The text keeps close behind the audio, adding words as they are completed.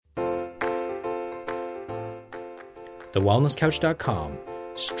thewellnesscouch.com,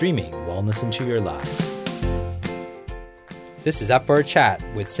 streaming wellness into your lives. This is Up for a Chat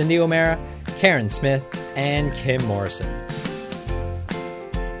with Cindy O'Meara, Karen Smith, and Kim Morrison.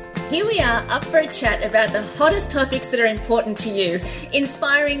 Here we are, up for a chat about the hottest topics that are important to you,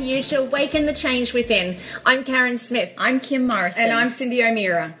 inspiring you to awaken the change within. I'm Karen Smith. I'm Kim Morrison. And I'm Cindy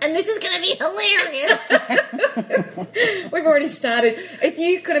O'Meara. And this is going to be hilarious. We've already started. If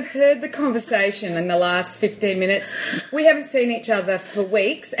you could have heard the conversation in the last 15 minutes, we haven't seen each other for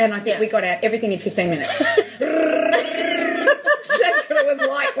weeks, and I think we got out everything in 15 minutes. That's what it was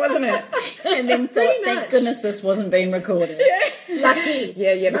like, wasn't it? And then thought, thank goodness this wasn't being recorded. Yeah. Lucky.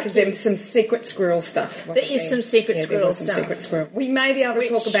 Yeah, because there's some secret squirrel stuff. There is some secret squirrel stuff. Secret squirrel. We may be able to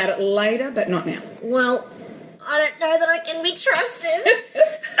talk about it later, but not now. Well, I don't know that I can be trusted.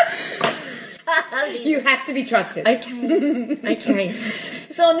 You have to be trusted. Okay.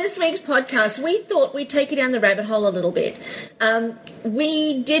 So on this week's podcast, we thought we'd take you down the rabbit hole a little bit.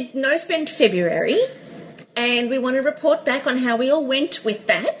 We did No Spend February, and we want to report back on how we all went with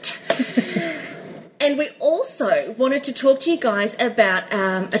that. And we also wanted to talk to you guys about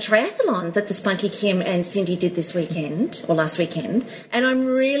a triathlon that the Spunky Kim and Cindy did this weekend, or last weekend. And I'm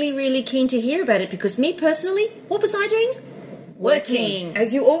really, really keen to hear about it because me personally, what was I doing? Working.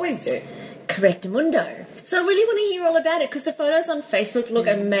 As you always do. Correctamundo. So I really want to hear all about it because the photos on Facebook look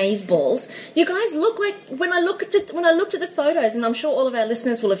amazeballs. You guys look like when I looked at the photos, and I'm sure all of our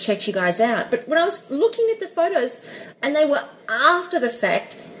listeners will have checked you guys out. But when I was looking at the photos, and they were after the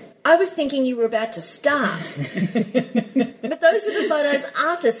fact, I was thinking you were about to start. But those were the photos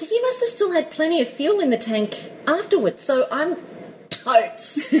after. So you must have still had plenty of fuel in the tank afterwards. So I'm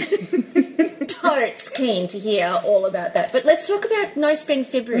totes keen to hear all about that. But let's talk about No Spend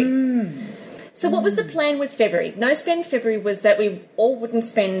February. So what was the plan with February? No Spend February was that we all wouldn't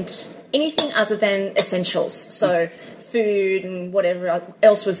spend anything other than essentials. So food and whatever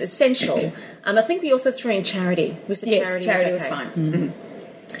else was essential. I think we also threw in charity. Charity was fine. Mm-hmm.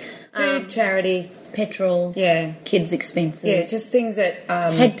 Food, charity, petrol, kids' expenses, just things that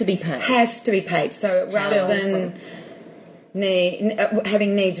had to be paid. Has to be paid. So rather than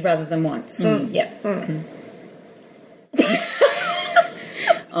having needs rather than wants.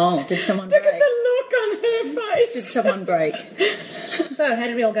 Oh, did someone break? Look at the look on her face. Did someone break? So how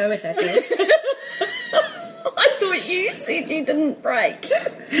did we all go with that, guys? I thought you said you didn't break.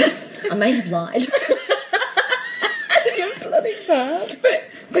 I may have lied. You're bloody tired. But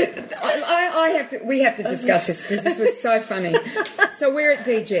we have to discuss this because this was so funny. So we're at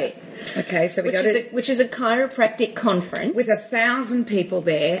DG, okay? So which is a chiropractic conference with 1,000 people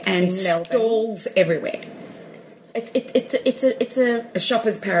there and stalls everywhere. It's a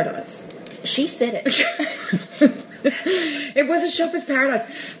shopper's paradise. She said it. It was a shopper's paradise,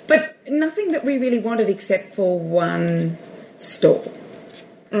 but nothing that we really wanted except for one store.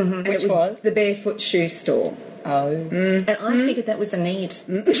 Mm-hmm. And it was the barefoot shoe store. Oh. And I figured that was a need.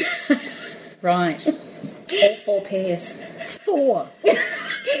 Right. All 4 pairs. 4. Did you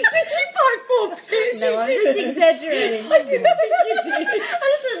buy 4 pairs? No, I'm just exaggerating. I didn't think you did.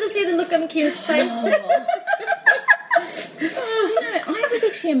 I just wanted to see the look on Kim's face. Do you know, I was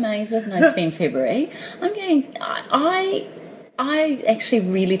actually amazed with No Spend February. I actually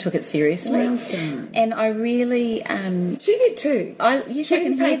really took it seriously. Well done. And I really... she did too. She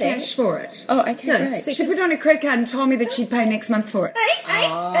didn't pay cash for it. Oh, okay, great. She put on a credit card and told me that she'd pay next month for it. Hey,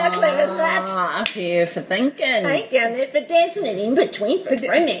 how clever is that? Up here for thinking. Hey, down there for dancing and in between for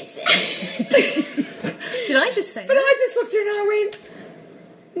romancing. Did I just say But that? I just looked at her and I went,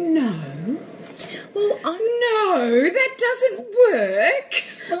 no. Well, No, that doesn't work.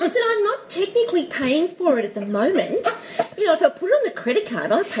 Well, I said, I'm not technically paying for it at the moment. You know, if I put it on the credit card,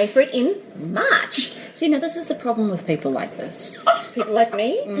 I'll pay for it in March. see, now this is the problem with people like this. People like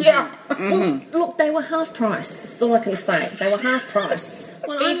me? Mm-hmm. Yeah. Well, look, they were half price. That's all I can say. They were half price.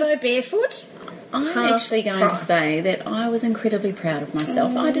 Well, Vivo Barefoot. I'm half actually going price. to say that I was incredibly proud of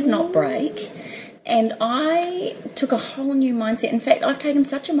myself. I did not break. And I took a whole new mindset. In fact, I've taken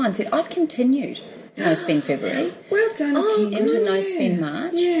such a mindset. I've continued No Spend February. Well done, Kim. Into No Spend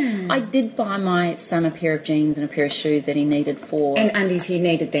March. Yeah. I did buy my son a pair of jeans and a pair of shoes that he needed for... And undies, he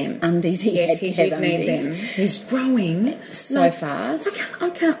needed them. Undies, he Yes, he had to did have need undies. them. He's growing So fast.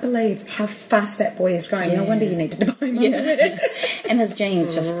 I can't believe how fast that boy is growing. No wonder you needed to buy him underwear. And his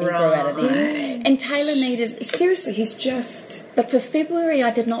jeans just he grew out of there. And Taylor needed... Seriously, he's just... But for February,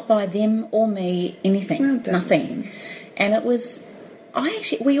 I did not buy them or me anything. Well done. Nothing. And it was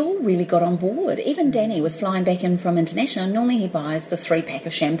we all really got on board. Even Danny was flying back in from international. Normally he buys the 3-pack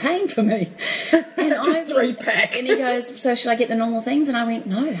of champagne for me. And I 3-pack. And he goes, so should I get the normal things? And I went,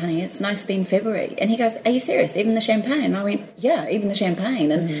 no, honey, it's no spend February. And he goes, are you serious? Even the champagne? And I went, yeah, even the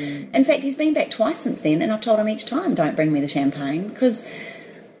champagne. And in fact, he's been back twice since then, and I've told him each time, don't bring me the champagne, because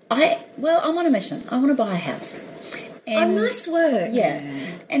I'm on a mission. I want to buy a house. And, nice work. Yeah.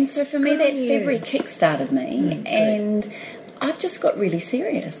 And so for me, Good that on you. February kick-started me, and I've just got really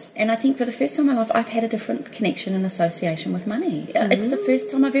serious. And I think for the first time in my life, I've had a different connection and association with money. It's the first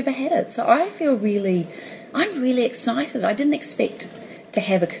time I've ever had it. So I'm really excited. I didn't expect to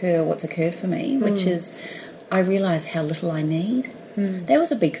have occur what's occurred for me, which is I realise how little I need. That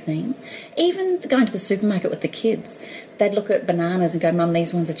was a big thing. Even going to the supermarket with the kids, they'd look at bananas and go, Mum,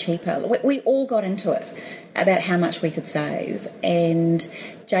 these ones are cheaper. We all got into it about how much we could save. And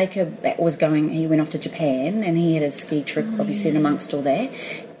Jacob he went off to Japan, and he had his ski trip, obviously, in amongst all that.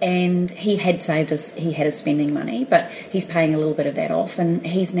 And he had he had his spending money, but he's paying a little bit of that off, and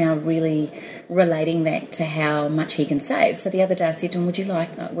he's now really relating that to how much he can save. So the other day I said to him, would you like,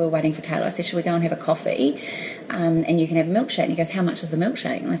 we were waiting for Taylor, I said, shall we go and have a coffee, and you can have a milkshake? And he goes, how much is the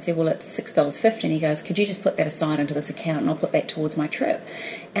milkshake? And I said, well, it's $6.50. And he goes, could you just put that aside into this account, and I'll put that towards my trip?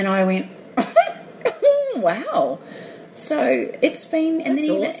 And I went, wow. So it's been, and That's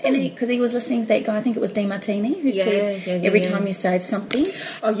then awesome. because he was listening to that guy, I think it was DeMartini, who said every time you save something,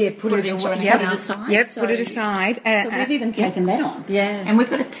 Oh yeah, put it into an yep. account aside. Yep, So- put it aside. So we've even taken that on. Yeah. And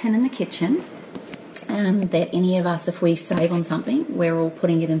we've got a tin in the kitchen that any of us, if we save on something, we're all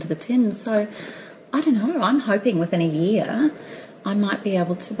putting it into the tin. So I don't know. I'm hoping within a year I might be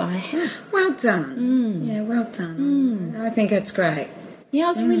able to buy a house. Well done. Yeah, well done. I think that's great. Yeah, I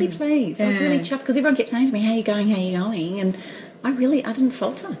was really pleased. I was really chuffed because everyone kept saying to me, how are you going, how are you going? And I didn't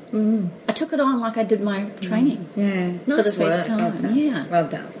falter. I took it on like I did my training Yeah. for the Nice first work. time. Well done. Yeah. Well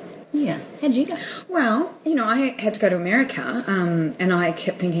done. Yeah. How'd you go? Well, I had to go to America, and I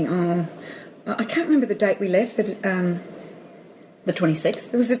kept thinking, I can't remember the date we left. The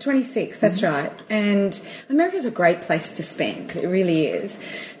 26th. It was the 26th, that's right. And America's a great place to spend. It really is.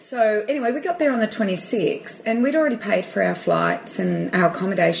 So anyway, we got there on the 26th, and we'd already paid for our flights and our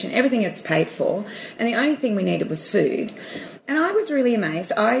accommodation. Everything it's paid for. And the only thing we needed was food. And I was really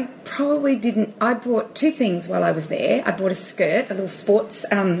amazed. I bought 2 things while I was there. I bought a skirt, a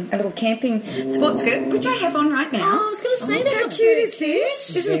little camping sports skirt, which I have on right now. Oh, I was going to say that. How cute is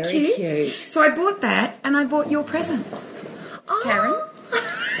this? Isn't it Very cute? cute. So I bought that, and I bought your present, Karen.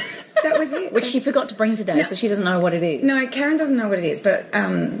 That was it. Which she forgot to bring today, so she doesn't know what it is. No, Karen doesn't know what it is, but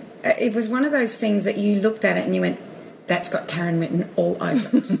it was one of those things that you looked at it and you went, that's got Karen written all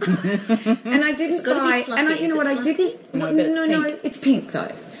over it. And I didn't gotta be buy, fluffy. and you know Is what it I fluffy? didn't. No, but it's pink. It's pink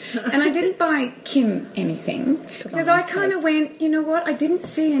though. And I didn't buy Kim anything because I kind of went, you know what? I didn't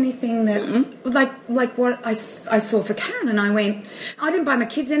see anything that like what I saw for Karen, and I went, I didn't buy my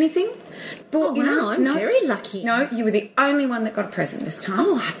kids anything. But, I'm very lucky. No, you were the only one that got a present this time.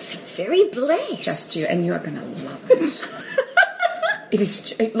 Oh, I'm very blessed. Just you, and you are going to love it. It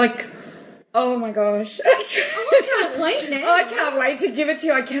is like, oh my gosh. I can't wait now. I can't wait to give it to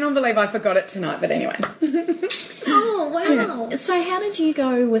you. I cannot believe I forgot it tonight, but anyway. Oh, wow. So how did you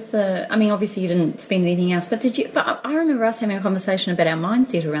go with obviously you didn't spend anything else, but I remember us having a conversation about our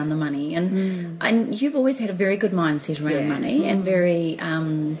mindset around the money, and you've always had a very good mindset around money, and very,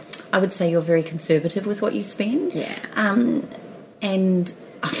 I would say you're very conservative with what you spend. Yeah. And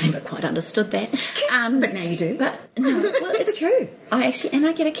I've never quite understood that. But now you do. But no, well, it's true. I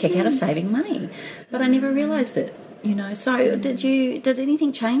get a kick out of saving money, but I never realised it. So did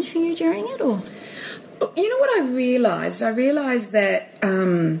anything change for you during it, or? You know what I realised? I realised that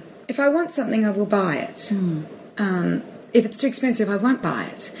if I want something, I will buy it. If it's too expensive, I won't buy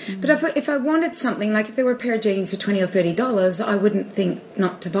it. But if I wanted something, like if there were a pair of jeans for $20 or $30, I wouldn't think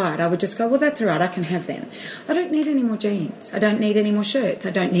not to buy it. I would just go, well, that's all right, I can have them. I don't need any more jeans. I don't need any more shirts.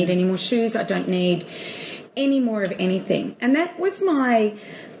 I don't need any more shoes. I don't need any more of anything. And that was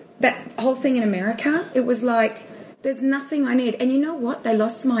that whole thing in America. It was like, there's nothing I need. And you know what? They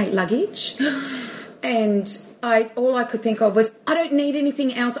lost my luggage. And all I could think of was, I don't need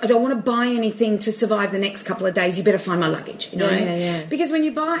anything else. I don't want to buy anything to survive the next couple of days. You better find my luggage, Yeah. Because when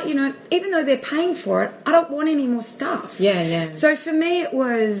you buy, even though they're paying for it, I don't want any more stuff. Yeah. So for me, it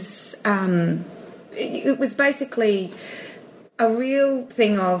was basically a real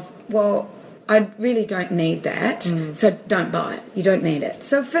thing of, well, I really don't need that, so don't buy it. You don't need it.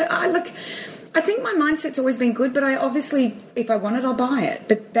 So I think my mindset's always been good, but I obviously, if I want it, I'll buy it.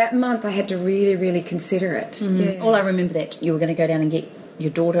 But that month I had to really, really consider it. Yeah. All I remember that you were going to go down and get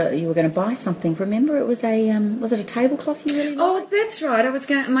your daughter, you were going to buy something. Remember, it was was it a tablecloth you really liked? Oh, that's right. I was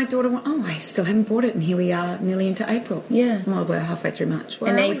going to, my daughter went, I still haven't bought it, and here we are nearly into April. Yeah. Well, we're halfway through March.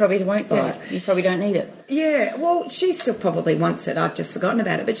 And now you probably won't buy it. You probably don't need it. Yeah, well, she still probably wants it. I've just forgotten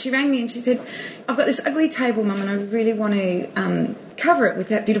about it. But she rang me and she said, I've got this ugly table, Mum, and I really want to cover it with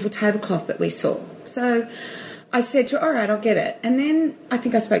that beautiful tablecloth that we saw. So I said to her, all right, I'll get it. And then I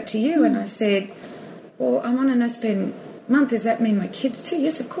think I spoke to you and I said, well, I'm on a no-spend month. Does that mean my kids too?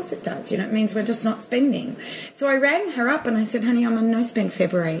 Yes, of course it does. It means we're just not spending. So I rang her up and I said, honey, I'm on no-spend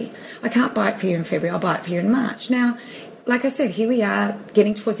February. I can't buy it for you in February. I'll buy it for you in March. Now, like I said, here we are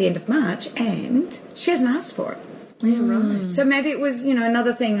getting towards the end of March and she hasn't asked for it. Yeah, right. So maybe it was,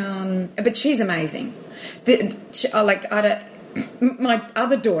 another thing. But she's amazing. My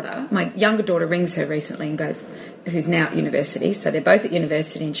other daughter, my younger daughter, rings her recently and goes, who's now at university, so they're both at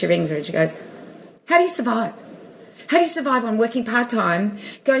university, and she rings her and she goes, how do you survive? How do you survive on working part-time,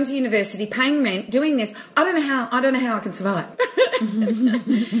 going to university, paying rent, doing this? I don't know how I can survive.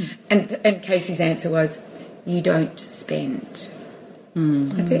 and Casey's answer was, you don't spend.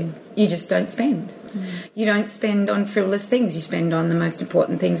 That's it. You just don't spend. You don't spend on frivolous things. You spend on the most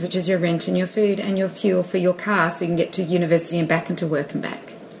important things, which is your rent and your food and your fuel for your car so you can get to university and back and to work and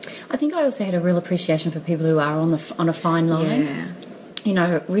back. I think I also had a real appreciation for people who are on a fine line.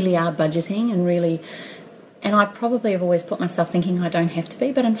 Yeah. Really are budgeting and really... And I probably have always put myself thinking I don't have to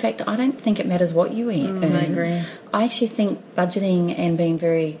be, but in fact I don't think it matters what you earn. I agree. I actually think budgeting and being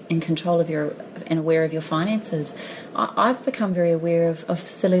very in control of and aware of your finances, I've become very aware of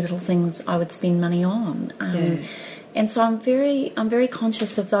silly little things I would spend money on. And so I'm very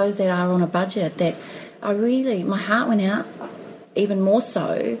conscious of those that are on a budget, that my heart went out even more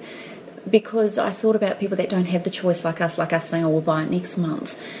so because I thought about people that don't have the choice like us saying, we'll buy it next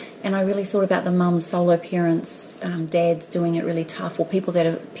month. And I really thought about the mums, solo parents, dads doing it really tough, or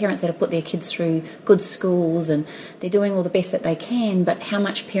parents that have put their kids through good schools and they're doing all the best that they can, but how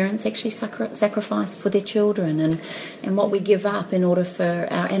much parents actually sacrifice for their children and what we give up in order for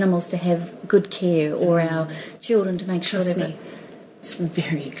our animals to have good care or our children to make sure that... It's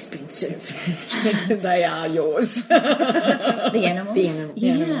very expensive. They are yours. The animals? The animals.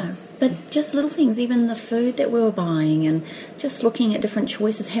 Yeah, but just little things, even the food that we were buying and just looking at different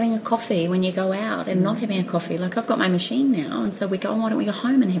choices, having a coffee when you go out and not having a coffee. Like I've got my machine now and so we go, why don't we go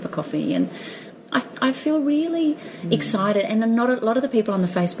home and have a coffee? And I feel really excited, and a lot of the people on the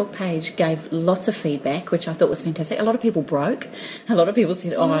Facebook page gave lots of feedback, which I thought was fantastic. A lot of people broke. A lot of people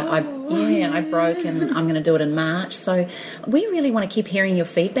said, I broke and I'm going to do it in March. So we really want to keep hearing your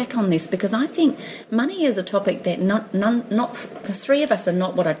feedback on this, because I think money is a topic that not the three of us are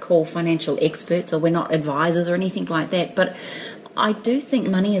not what I'd call financial experts, or we're not advisors or anything like that, but I do think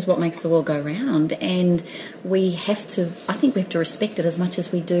money is what makes the world go round, and I think we have to respect it as much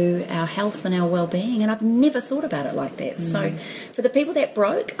as we do our health and our well-being, and I've never thought about it like that. So for the people that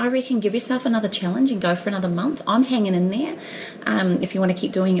broke, I reckon give yourself another challenge and go for another month. I'm hanging in there if you want to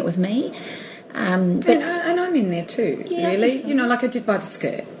keep doing it with me. And I'm in there too, really. So. Like I did buy the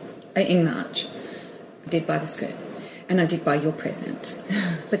skirt in March. I did buy the skirt, and I did buy your present.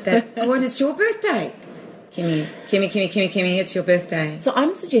 But and it's your birthday. Kimmy, it's your birthday. So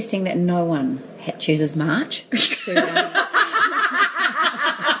I'm suggesting that no one chooses March.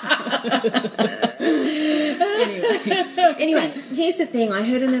 Anyway, here's the thing. I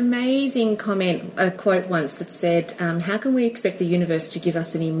heard an amazing quote once that said, how can we expect the universe to give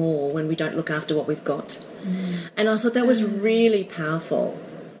us any more when we don't look after what we've got? And I thought that was really powerful.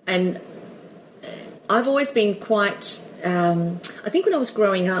 And I've always been quite... I think when I was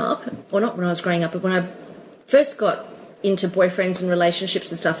growing up, or not when I was growing up, but when I first got into boyfriends and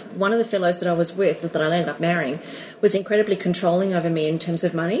relationships and stuff, one of the fellows that I was with, that I ended up marrying, was incredibly controlling over me in terms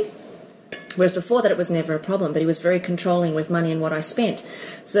of money. Whereas before that it was never a problem, but he was very controlling with money and what I spent.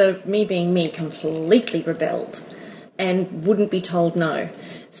 So me being me, completely rebelled and wouldn't be told no.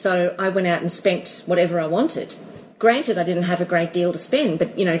 So I went out and spent whatever I wanted. Granted, I didn't have a great deal to spend, but,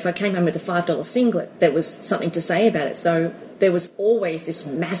 if I came home with a $5 singlet, there was something to say about it. So there was always this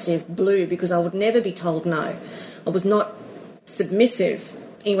massive blue, because I would never be told no. I was not submissive.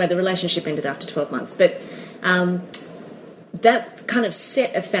 Anyway, the relationship ended after 12 months. But that kind of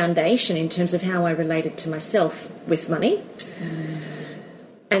set a foundation in terms of how I related to myself with money.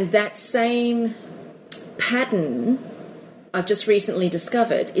 And that same pattern, I've just recently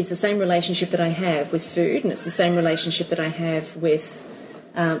discovered, is the same relationship that I have with food, and it's the same relationship that I have with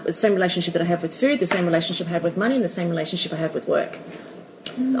food, the same relationship I have with money, and the same relationship I have with work.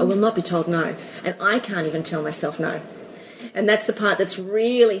 I will not be told no, and I can't even tell myself no. And that's the part that's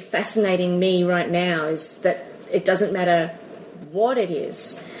really fascinating me right now, is that it doesn't matter what it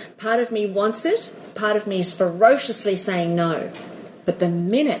is. Part of me wants it, part of me is ferociously saying no. But the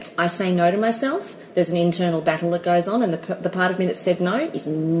minute I say no to myself, there's an internal battle that goes on, and the part of me that said no is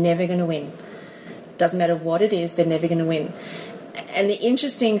never going to win. Doesn't matter what it is, they're never going to win. And the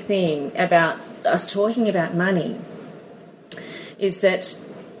interesting thing about us talking about money is that,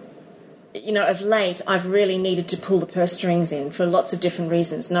 you know, of late I've really needed to pull the purse strings in for lots of different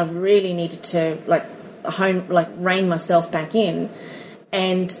reasons, and I've really needed to rein myself back in,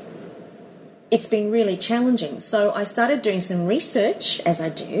 and it's been really challenging. So I started doing some research, as I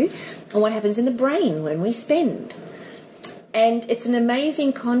do, on what happens in the brain when we spend. And it's an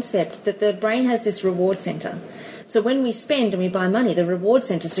amazing concept that the brain has this reward centre. So when we spend and we buy money, the reward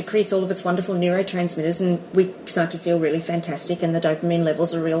centre secretes all of its wonderful neurotransmitters, and we start to feel really fantastic, and the dopamine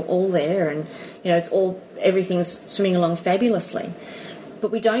levels are all there, and you know everything's swimming along fabulously.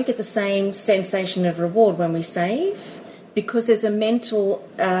 But we don't get the same sensation of reward when we save, because there's a mental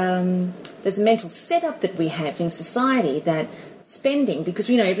setup that we have in society that spending, because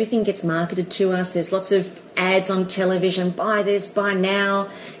you know everything gets marketed to us. There's lots of ads on television: buy this, buy now,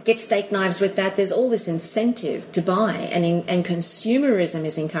 get steak knives with that. There's all this incentive to buy, and consumerism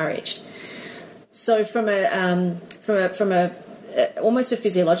is encouraged. So from a almost a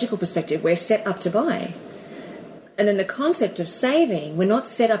physiological perspective, we're set up to buy. And then the concept of saving, we're not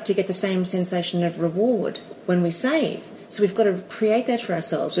set up to get the same sensation of reward when we save. So we've got to create that for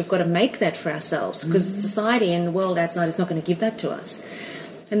ourselves. We've got to make that for ourselves, because society and the world outside is not going to give that to us.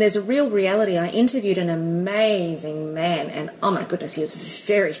 And there's a real reality. I interviewed an amazing man, and oh my goodness, he was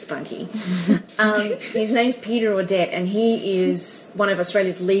very spunky. His name's Peter Audette, and he is one of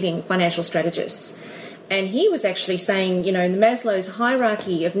Australia's leading financial strategists. And he was actually saying, you know, in the Maslow's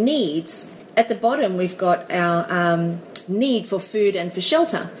hierarchy of needs, at the bottom we've got our need for food and for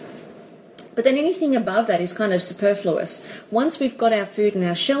shelter. But then anything above that is kind of superfluous. Once we've got our food and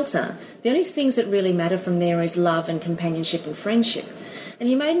our shelter, the only things that really matter from there is love and companionship and friendship. And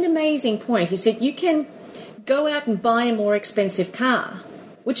he made an amazing point. He said, you can go out and buy a more expensive car,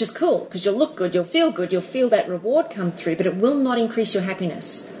 which is cool, because you'll look good, you'll feel that reward come through, but it will not increase your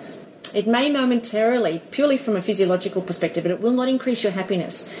happiness. It may momentarily, purely from a physiological perspective, but it will not increase your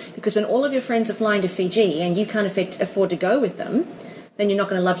happiness, because when all of your friends are flying to Fiji and you can't afford to go with them, then you're not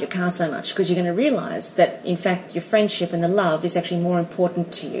going to love your car so much, because you're going to realise that, in fact, your friendship and the love is actually more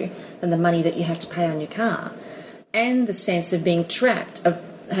important to you than the money that you have to pay on your car. And the sense of being trapped, of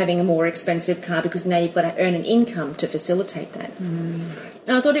having a more expensive car, because now you've got to earn an income to facilitate that. And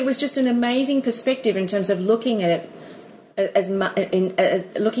I thought it was just an amazing perspective in terms of looking at it as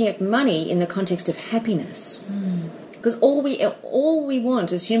looking at money in the context of happiness. Because all we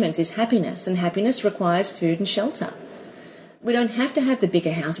want as humans is happiness, and happiness requires food and shelter. We don't have to have the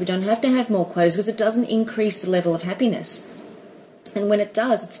bigger house, we don't have to have more clothes, because it doesn't increase the level of happiness. And when it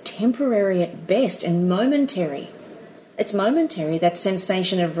does, it's temporary at best and momentary. It's momentary. That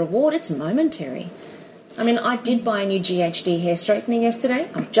sensation of reward, it's momentary. I mean, I did buy a new GHD hair straightener yesterday.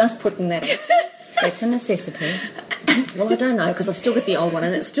 I'm just putting that in. It's a necessity. Well, I don't know, because I've still got the old one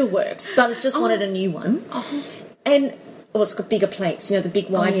and it still works, but I just wanted a new one. And, well, it's got bigger plates, you know, the big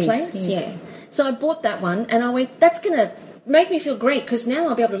wide plates? Yeah. So I bought that one, and I went, that's going to make me feel great, because now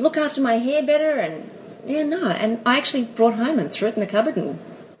I'll be able to look after my hair better, and, and I actually brought home and threw it in the cupboard, and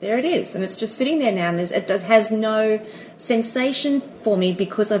there it is, and it's just sitting there now, and it has no sensation for me,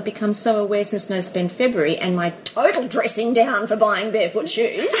 because I've become so aware since No Spend February and my total dressing down for buying barefoot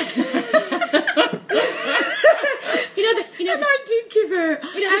shoes. I did give her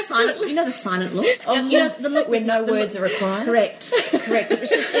the silent look. The look where no words are required. Correct. It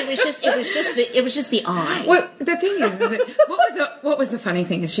was just the eye. Well, the thing is that what was the funny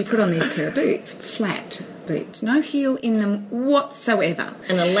thing is she put on these pair of boots, flat boots, no heel in them whatsoever,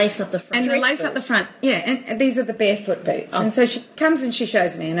 and a lace up the front. And the lace up the front, yeah. And these are the barefoot boots. And so she comes and she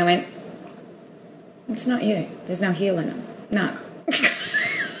shows me, and I went, "It's not you. There's no heel in them. No."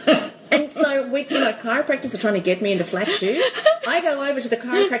 And so when chiropractors are trying to get me into flat shoes, I go over to the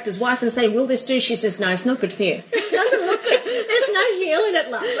chiropractor's wife and say, will this do? She says, no, it's not good for you. It doesn't look good. There's no heel in it,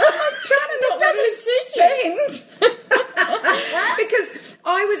 love. I'm trying to not let it suit you. Because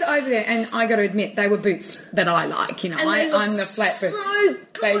I was over there, and I got to admit, they were boots that I like. You know, I'm the flat boot. So good.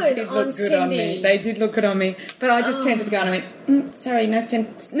 They did look good on me. They did look good on me. But I just tended to go, and I went, sorry, no spend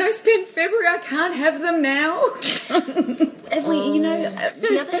February. I can't have them now.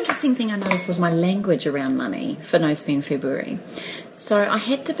 The other interesting thing I noticed was my language around money for No Spend February. So I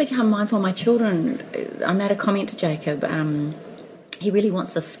had to become mindful of my children. I made a comment to Jacob he really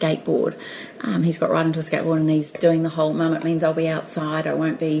wants this skateboard. He's got right into a skateboard, and he's doing the whole, Mum, it means I'll be outside, I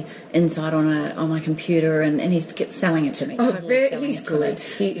won't be inside on my computer, and he's kept selling it to me. He's good.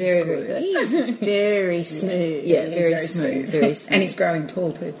 He's very, good. very good. He's very smooth. Yeah, very smooth, very smooth. And he's growing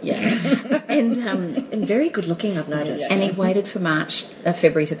tall too. Yeah. And very good looking, I've noticed. and he waited for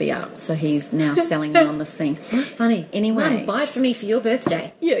February to be up, so he's now selling me on this thing. Funny. Anyway. Mum, buy it for me for your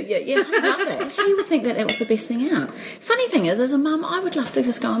birthday. Yeah. I love it. He would think that was the best thing out. Funny thing is, as a mum, I would love to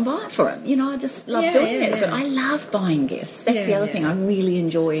just go and buy it for him. You know, I just love doing it. So I love buying gifts. That's the other thing. I really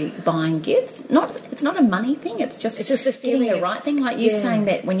enjoy buying gifts. It's not a money thing. It's just the feeling getting the right thing. Like you saying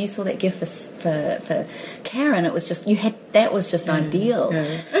that when you saw that gift for Karen, it was just that was just ideal.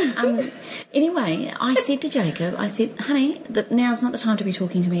 Yeah. Anyway, I said to Jacob, honey, now's not the time to be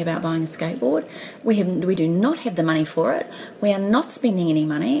talking to me about buying a skateboard. We do not have the money for it. We are not spending any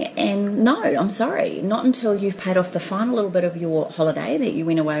money, and no, I'm sorry, not until you've paid off the final little bit of your holiday that you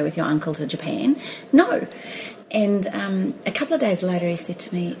went away with your uncle to Japan. No. And a couple of days later, he said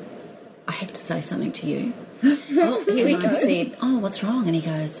to me, I have to say something to you. Here we go. I said, oh, what's wrong? And he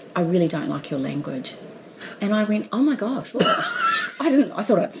goes, I really don't like your language. And I went, oh my gosh, what? I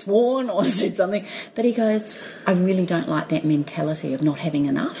thought I'd sworn or said something. But he goes, I really don't like that mentality of not having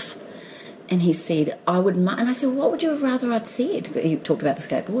enough. And he said, and I said, well, what would you have rather I'd said? He talked about the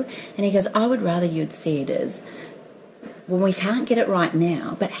skateboard. And he goes, I would rather you'd said is, well, we can't get it right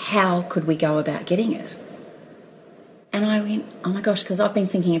now, but how could we go about getting it? And I went, oh my gosh, because I've been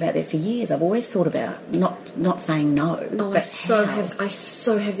thinking about that for years. I've always thought about not saying no. Oh, but I so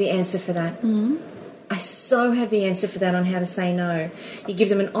have the answer for that. Mm-hmm. I so have the answer for that on how to say no. You give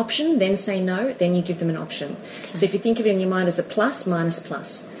them an option, then say no, then you give them an option. Okay. So if you think of it in your mind as a plus, minus,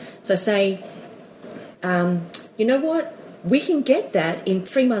 plus. So say, you know what? We can get that in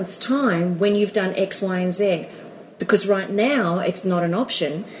 3 months' time when you've done X, Y, and Z. Because right now it's not an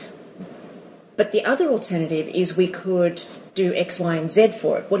option. But the other alternative is we could do X, Y, and Z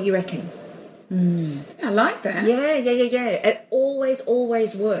for it. What do you reckon? I like that. Yeah. It always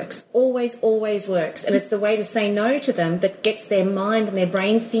works. Always works. And it's the way to say no to them that gets their mind and their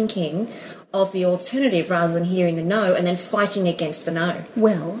brain thinking of the alternative rather than hearing the no and then fighting against the no.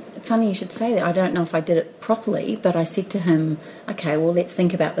 Well, funny you should say that. I don't know if I did it properly, but I said to him, okay, well, let's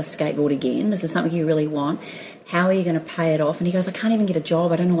think about the skateboard again. This is something you really want. How are you going to pay it off? And he goes, I can't even get a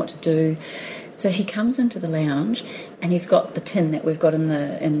job. I don't know what to do. So he comes into the lounge and he's got the tin that we've got in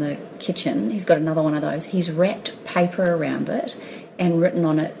the kitchen. He's got another one of those. He's wrapped paper around it and written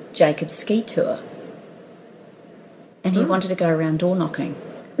on it, Jacob's ski tour. And he wanted to go around door knocking.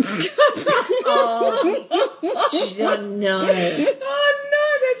 Oh no!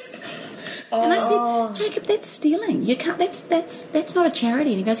 That's. And I said, Jacob, that's stealing. You can't. That's not a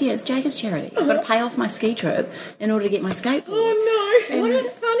charity. And he goes, yeah, it's Jacob's charity. I've got to pay off my ski trip in order to get my skateboard. Oh no! And what a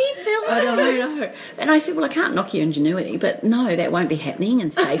funny fella! I know. And I said, well, I can't knock your ingenuity, but no, that won't be happening,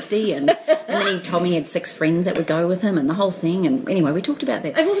 and safety. And then he told me he had 6 friends that would go with him and the whole thing. And anyway, we talked about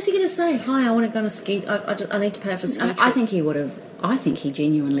that. And what was he going to say? Hi, I want to go on a ski. I need to pay for a ski trip. I think he would have. I think he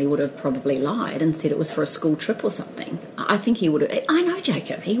genuinely would have probably lied and said it was for a school trip or something. I think he would have. I know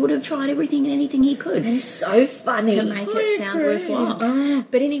Jacob. He would have tried everything and anything he could. That is so funny to make it sound worthwhile. Oh.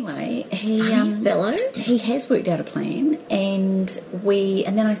 But anyway, he has worked out a plan, and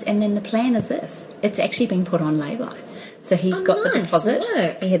then the plan is this. It's actually been put on lay-by. So he got the deposit.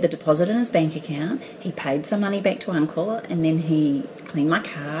 Work. He had the deposit in his bank account. He paid some money back to Uncle, and then he cleaned my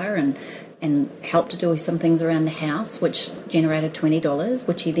car and helped to do some things around the house, which generated $20,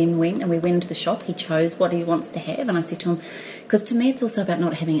 which he then went, and we went into the shop. He chose what he wants to have, and I said to him, because to me it's also about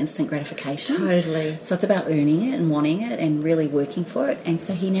not having instant gratification. Totally. So it's about earning it and wanting it and really working for it. And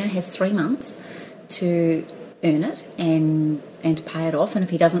so he now has 3 months to earn it and to pay it off, and if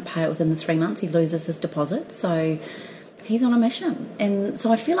he doesn't pay it within the 3 months, he loses his deposit. So he's on a mission. And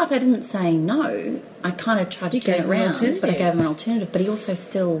so I feel like I didn't say no. I kind of tried to turn it around, but I gave him an alternative. But he also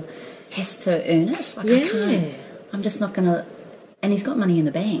still has to earn it. Like, I can't. I'm just not going to. And he's got money in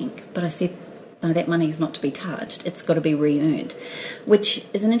the bank, but I said, no, that money is not to be touched. It's got to be re-earned, which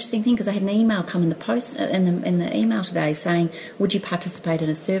is an interesting thing because I had an email come in the post in the email today saying, would you participate in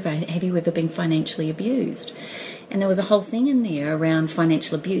a survey? Have you ever been financially abused? And there was a whole thing in there around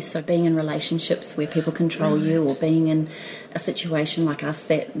financial abuse, so being in relationships where people control you, or being in a situation like us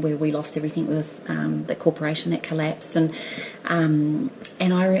where we lost everything with the corporation that collapsed. And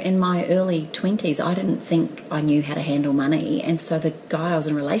in my early 20s, I didn't think I knew how to handle money, and so the guy I was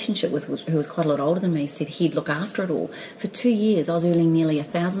in a relationship with, who was quite a lot older than me, said he'd look after it all. For 2 years, I was earning nearly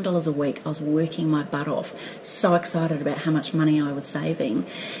 $1,000 a week. I was working my butt off, so excited about how much money I was saving.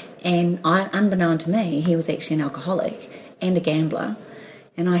 And unbeknown to me, he was actually an alcoholic. and a gambler,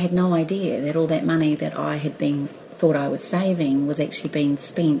 and I had no idea that all that money that I had thought I was saving was actually being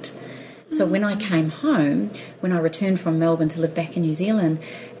spent. So when I came home, when I returned from Melbourne to live back in New Zealand,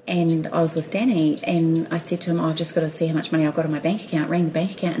 and I was with Danny, and I said to him, I've just got to see how much money I've got in my bank account. Rang the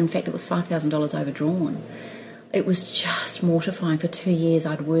bank account, and in fact it was $5,000 overdrawn. It was just mortifying. For 2 years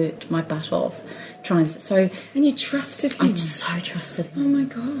I'd worked my butt off trying to... And you trusted him? I so trusted him. Oh my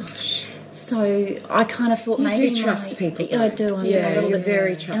gosh. So I kind of thought you maybe... You do trust people. I do. I'm a little bit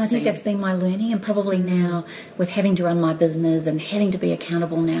very trusting. And I think that's been my learning, and probably now with having to run my business and having to be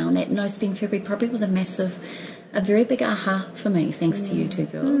accountable now, and that No Spend February probably was a very big aha for me, thanks to you two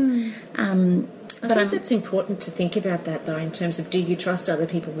girls. I think that's important to think about that, though, in terms of, do you trust other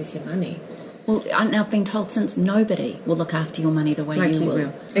people with your money? Well, I've been told since nobody will look after your money the way like you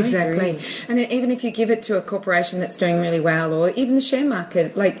will. Exactly. And even if you give it to a corporation that's doing really well, or even the share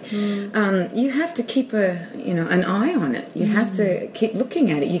market, you have to keep an eye on it. You have to keep looking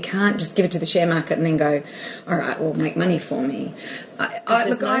at it. You can't just give it to the share market and then go, all right, well, make money for me. I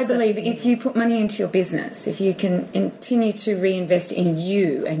believe if you put money into your business, if you can continue to reinvest in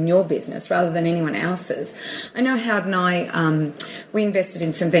you and your business rather than anyone else's. I know Howard and I, we invested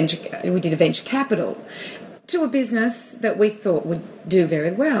in we did a venture capital to a business that we thought would do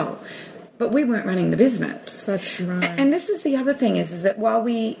very well. But we weren't running the business. That's right. And this is the other thing is that while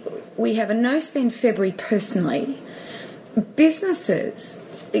we have a No Spend February personally, businesses,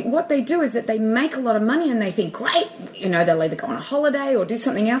 what they do is that they make a lot of money and they think, great, they'll either go on a holiday or do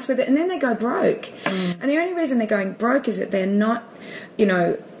something else with it, and then they go broke. And the only reason they're going broke is that they're not,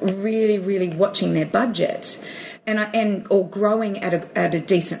 really, really watching their budget or growing at a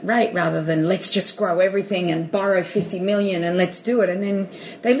decent rate, rather than let's just grow everything and borrow 50 million and let's do it, and then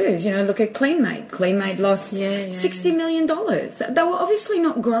they lose. Look at CleanMade. CleanMade lost $60 million. They were obviously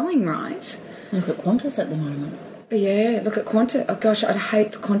not growing right. Look at Qantas at the moment. Yeah, look at Qantas. Oh gosh, I'd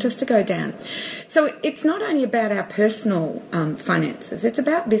hate for Qantas to go down. So it's not only about our personal finances; it's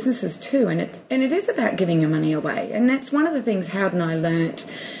about businesses too, and it is about giving your money away. And that's one of the things Howard and I learnt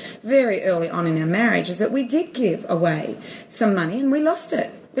very early on in our marriage, is that we did give away some money and we lost it.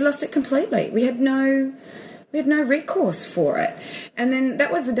 We lost it completely. We had no recourse for it. And then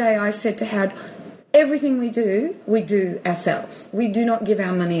that was the day I said to Howard, everything we do ourselves. We do not give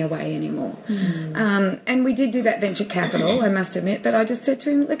our money away anymore. And we did do that venture capital, I must admit, but I just said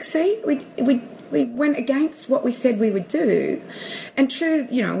to him, look, see, we went against what we said we would do. And true,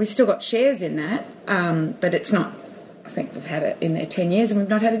 we've still got shares in that, but it's not, I think we've had it in there 10 years and we've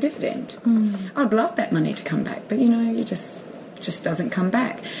not had a dividend. I'd love that money to come back, but, it just doesn't come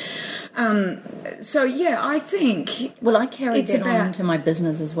back. So yeah, I think. Well, I carried that on into my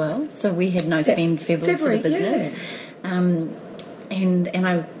business as well. So we had No Spend February for the business, and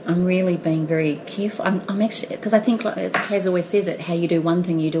I'm really being very careful. I'm actually, because I think, like Kaz always says it, how you do one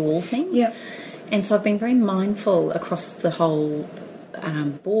thing, you do all things. Yeah. And so I've been very mindful across the whole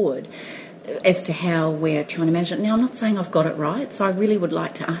board as to how we're trying to manage it. Now, I'm not saying I've got it right, so I really would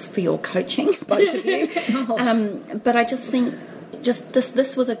like to ask for your coaching, both of you. But I just think.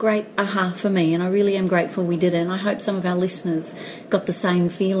 This was a great aha for me, and I really am grateful we did it, and I hope some of our listeners got the same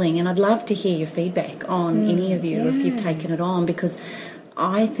feeling, and I'd love to hear your feedback on any of you if you've taken it on, because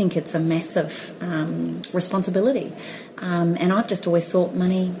I think it's a massive responsibility, and I've just always thought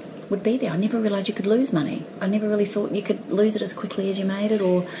money would be there. I never realised you could lose money. I never really thought you could lose it as quickly as you made it,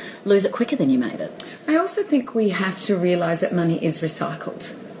 or lose it quicker than you made it. I also think we have to realise that money is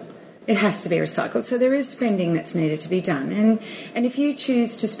recycled. It has to be recycled. So there is spending that's needed to be done. And if you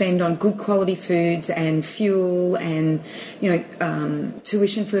choose to spend on good quality foods and fuel and,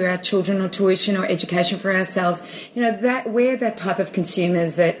 tuition for our children, or tuition or education for ourselves, that we're that type of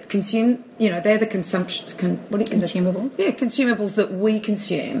consumers that consume, they're the consumables? Yeah, consumables that we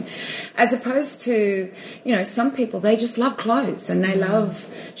consume. As opposed to, some people, they just love clothes and they love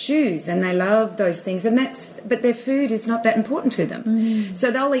shoes and they love those things, but their food is not that important to them. So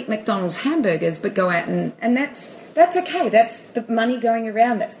they'll eat McDonald's hamburgers but go out and that's okay. That's the money going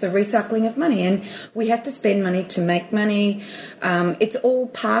around. That's the recycling of money, and we have to spend money to make money. It's all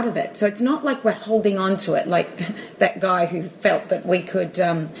part of it. So it's not like we're holding on to it, like that guy who felt that we could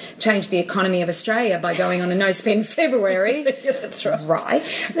change the economy of Australia by going on a No Spend February. Yeah, that's right.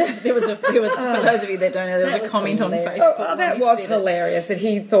 Right. There was for those of you that don't know, there was a comment on Facebook. Oh, that was hilarious. That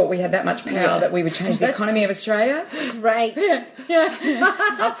he thought we had that much power that we would change the economy of Australia. Great. Yeah.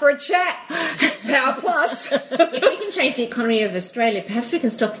 Up for a chat. Power Plus. if we can change the economy of Australia, perhaps we can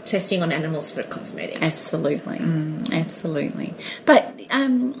stop testing on animals for cosmetics. Absolutely, absolutely. But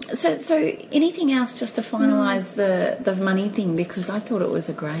so anything else just to finalise the money thing, because I thought it was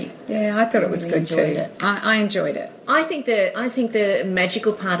a great. Yeah, I thought it was really good too. enjoyed it. I enjoyed it. I think the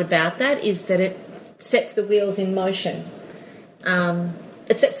magical part about that is that it sets the wheels in motion.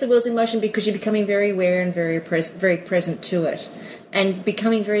 It sets the wheels in motion because you're becoming very aware and very present to it, and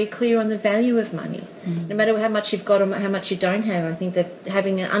becoming very clear on the value of money. No matter how much you've got or how much you don't have, I think that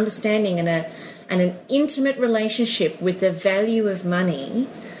having an understanding and an intimate relationship with the value of money,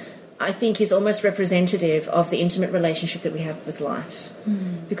 I think, is almost representative of the intimate relationship that we have with life.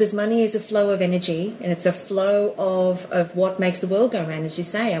 Because money is a flow of energy, and it's a flow of what makes the world go round, as you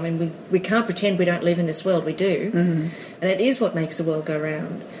say. I mean, we can't pretend we don't live in this world. We do. And it is what makes the world go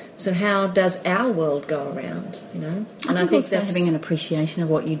round. So how does our world go around, you know? And I think also having an appreciation of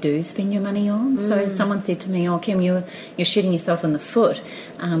what you do spend your money on. So someone said to me, "Oh, Kim, you're shooting yourself in the foot.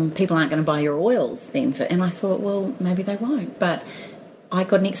 People aren't going to buy your oils then." And I thought, well, maybe they won't. But I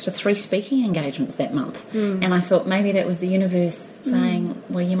got an extra 3 speaking engagements that month. And I thought maybe that was the universe saying,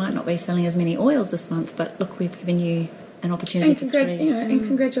 well, you might not be selling as many oils this month, but look, we've given you an opportunity for 3. And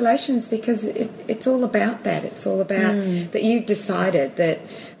congratulations, because it's all about that. It's all about that you've decided that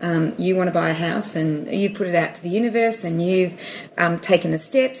you want to buy a house, and you put it out to the universe, and you've taken the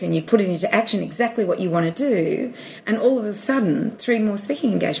steps, and you've put it into action exactly what you want to do, and all of a sudden 3 more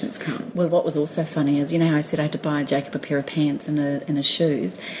speaking engagements come. Well, what was also funny is, you know how I said I had to buy Jacob a pair of pants and his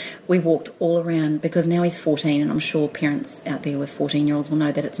shoes? We walked all around, because now he's 14, and I'm sure parents out there with 14-year-olds will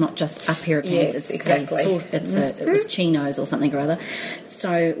know that it's not just a pair of pants. Yes, it's exactly. It was chinos or something or other.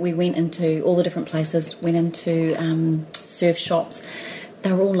 So we went into all the different places, went into surf shops.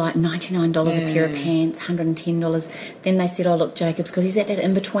 They were all like $99 a pair of pants, $110. Then they said, oh, look, Jacob's, because he's at that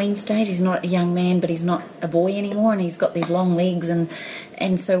in-between stage. He's not a young man, but he's not a boy anymore, and he's got these long legs.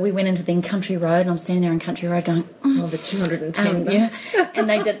 And so we went into then Country Road, and I'm standing there in Country Road going, Oh, the $210. Yeah. And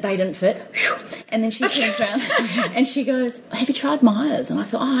they didn't fit. And then she turns around and she goes, have you tried Myers? And I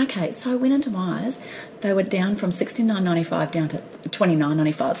thought, oh, okay. So I went into Myers. They were down from $69.95 down to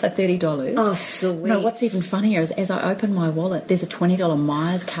 $29.95, so $30. Oh, sweet. No, what's even funnier is as I open my wallet, there's a $20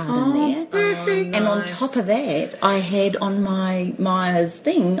 Myers card in there. Perfect. And on top of that, I had on my Myers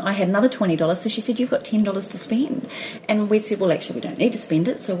thing, I had another $20. So she said, you've got $10 to spend. And we said, well, actually, we don't need to spend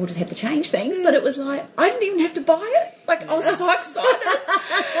it, so we'll just have to change things. But it was like, I didn't even have to buy it. Like, I was so excited.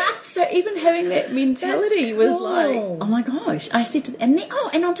 So even having that mentality was like, oh my gosh. I said to, and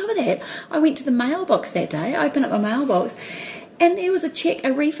on top of that, I went to the mailbox that day. I opened up my mailbox, and there was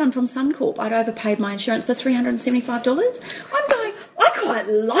a refund from Suncorp. I'd overpaid my insurance for $375. I'm going, I quite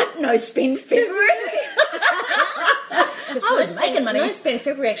like no spend February. I was making money. No spend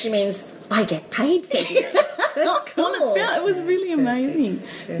February actually means I get paid February. That's cool. It was really amazing.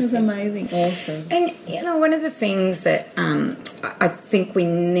 Perfect. It was amazing. Awesome. And, you know, one of the things that I think we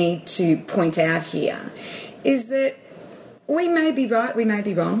need to point out here is that we may be right, we may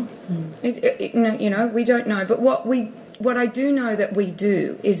be wrong. You know, we don't know. But what I do know that we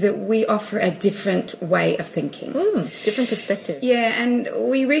do is that we offer a different way of thinking. Different perspective. Yeah, and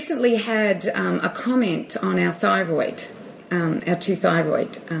we recently had a comment on our thyroid, our 2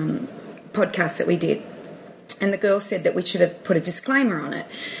 thyroid podcasts that we did. And the girl said that we should have put a disclaimer on it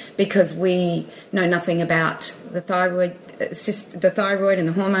because we know nothing about the thyroid and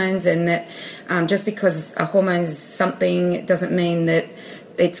the hormones, and that just because a hormone is something, it doesn't mean that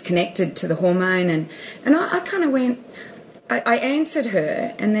it's connected to the hormone. And I kind of went, I answered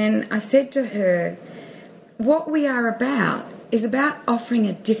her, and then I said to her, what we are about is about offering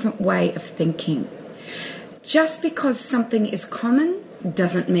a different way of thinking. Just because something is common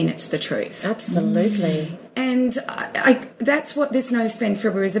doesn't mean it's the truth. Absolutely. And that's what this No Spend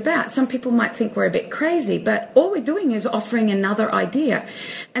February is about. Some people might think we're a bit crazy, but all we're doing is offering another idea.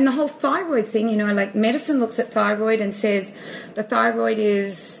 And the whole thyroid thing, you know, like medicine looks at thyroid and says the thyroid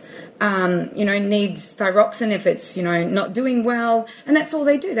is, needs thyroxine if it's, not doing well. And that's all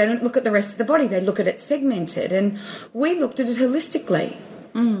they do. They don't look at the rest of the body. They look at it segmented. And we looked at it holistically.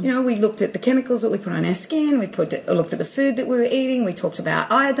 We looked at the chemicals that we put on our skin. We looked at the food that we were eating. We talked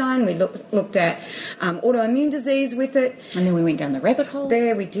about iodine. We looked at autoimmune disease with it. And then we went down the rabbit hole.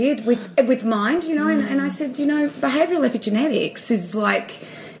 There we did with mind, and I said, behavioural epigenetics is like,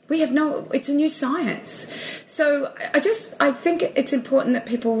 it's a new science. So I think it's important that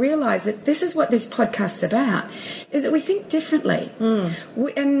people realise that this is what this podcast's about, is that we think differently.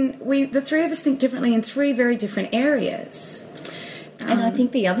 The 3 of us think differently in 3 very different areas. And I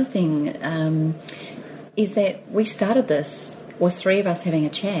think the other thing is that we started this with 3 of us having a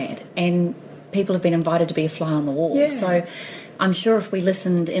chat, and people have been invited to be a fly on the wall. Yeah. So I'm sure if we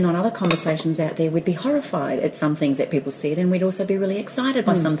listened in on other conversations out there, we'd be horrified at some things that people said, and we'd also be really excited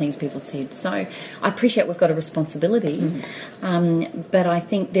by some things people said. So I appreciate we've got a responsibility, but I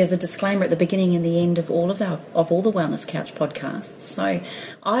think there's a disclaimer at the beginning and the end of all of the Wellness Couch podcasts. So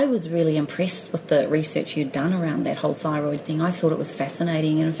I was really impressed with the research you'd done around that whole thyroid thing. I thought it was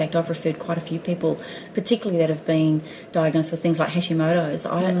fascinating, and in fact I've referred quite a few people, particularly that have been diagnosed with things like Hashimoto's.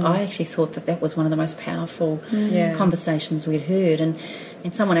 I actually thought that was one of the most powerful conversations we'd heard, and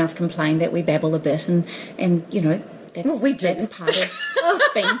someone else complained that we babble a bit, and you know, that's part of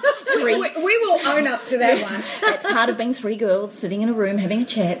being three. We will own up to that one. That's part of being three girls sitting in a room having a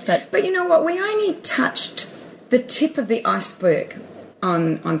chat. But you know what? We only touched the tip of the iceberg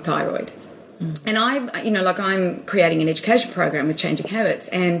on thyroid. And I'm creating an education program with Changing Habits,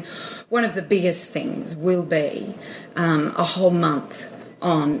 and one of the biggest things will be a whole month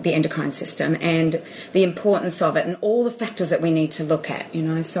on the endocrine system and the importance of it and all the factors that we need to look at, you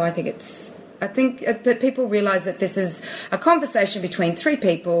know. So I think that people realise that this is a conversation between three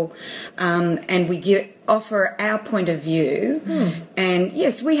people, and we offer our point of view. And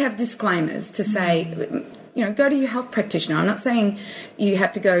yes, we have disclaimers to say, you know, go to your health practitioner. I'm not saying you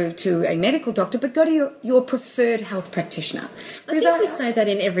have to go to a medical doctor, but go to your preferred health practitioner. I think we say that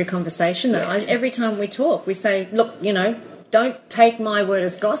in every conversation, though. Every time we talk, we say, look, you know, don't take my word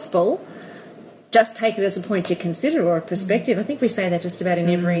as gospel. Just take it as a point to consider or a perspective. I think we say that just about in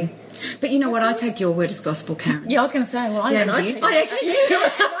every... But you know what? I take your word as gospel, Karen. Yeah, I was going to say, well, I actually do. I actually do.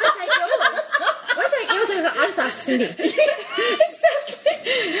 I take yours. I just asked Cindy.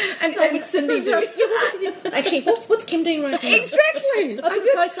 And Cindy actually, what's Kim doing right now? Exactly. I put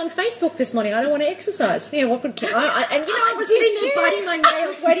a post on Facebook this morning. I don't want to exercise. Yeah, what would Kim? I was sitting there biting my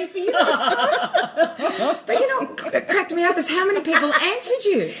nails, waiting for you. But you know, what cracked me up is how many people answered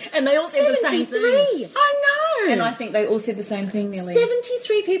you, and they all said the same thing. 73. I know. And I think they all said the same thing, Millie.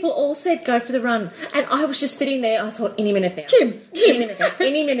 73 people all said go for the run, and I was just sitting there. I thought, any minute now,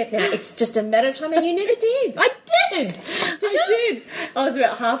 any minute now. It's just a matter of time, and you never did. I did. I was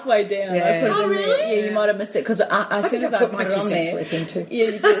about halfway down. Yeah. I put it in really? there. Yeah, you might have missed it because as soon as I put it on there, yeah,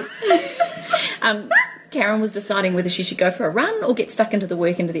 you did. Karen was deciding whether she should go for a run or get stuck into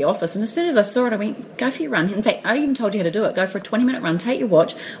the office. And as soon as I saw it, I went, go for your run. In fact, I even told you how to do it. Go for a 20-minute run. Take your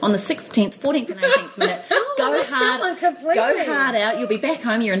watch on the 6th, 10th, 14th and 18th minute. Go hard out. You'll be back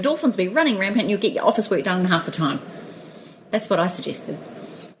home. Your endorphins will be running rampant and you'll get your office work done in half the time. That's what I suggested.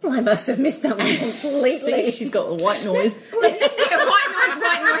 Well, I must have missed that one completely. See, she's got the white noise.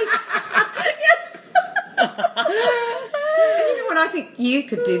 white noise. And you know what? I think you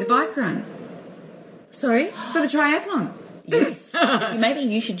could do the bike run. Sorry? For the triathlon. Yes. Maybe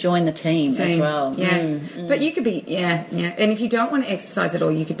you should join the team as well. Yeah. But you could be, And if you don't want to exercise at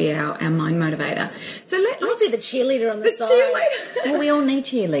all, you could be our mind motivator. So I'll be the cheerleader on the side. Cheerleader. Well, we all need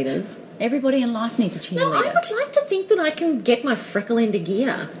cheerleaders. Everybody in life needs a cheerleader. No, I would like to think that I can get my freckle into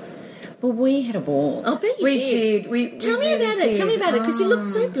gear. Well, we had a ball. I bet you did. Tell me about it. Tell me about it, because you looked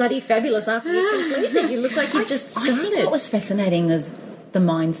so bloody fabulous after you completed. You look like you've just started. I think what was fascinating is the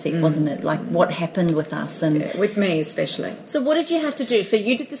mindset, wasn't it? Like what happened with us and with me especially. So what did you have to do? So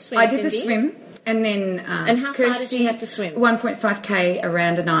you did the swim, I did Cindy? the swim, and then and how far did you have to swim? 1.5k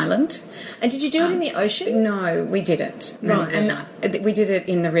around an island. And did you do it in the ocean? No, we didn't. Right. And we did it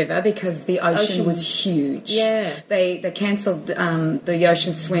in the river because the ocean was huge. Yeah. They cancelled the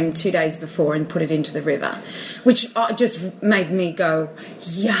ocean swim 2 days before and put it into the river, which just made me go,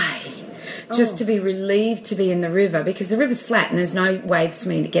 yay. Just to be relieved to be in the river, because the river's flat and there's no waves for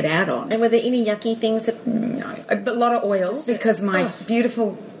me to get out on. And were there any yucky things that... No, a lot of oil, because my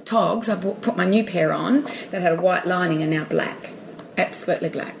beautiful togs, I put my new pair on that had a white lining, are now black. Absolutely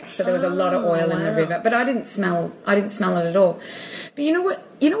black. So there was a lot of oil in the river, but I didn't smell it at all. But you know what?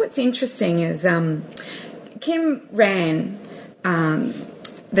 You know what's interesting is Kim ran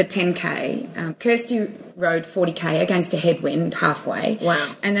the 10k. Kirsty rode 40k against a headwind halfway.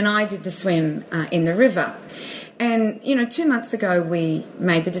 Wow! And then I did the swim in the river. And, you know, 2 months ago we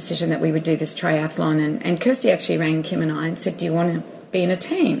made the decision that we would do this triathlon, and Kirsty actually rang Kim and I and said, do you want to be in a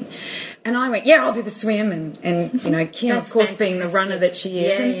team? And I went, yeah, I'll do the swim. And you know, Kim, of course, being the runner that she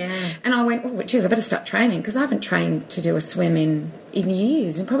is. And I went, oh, geez, I better start training, because I haven't trained to do a swim in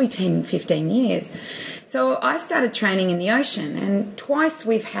years, in probably 10, 15 years. So I started training in the ocean, and twice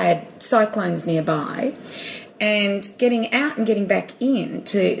we've had cyclones nearby, and getting out and getting back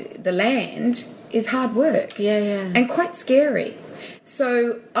into the land is hard work. And quite scary.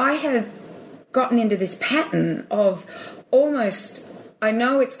 So I have gotten into this pattern of almost I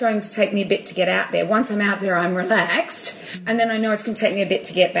know it's going to take me a bit to get out there. Once I'm out there, I'm relaxed, and then I know it's going to take me a bit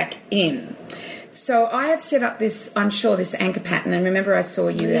to get back in. So I have set up this, I'm sure, this anchor pattern. And remember, I saw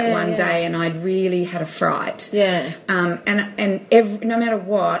you that one day, and I'd really had a fright. Yeah. And no matter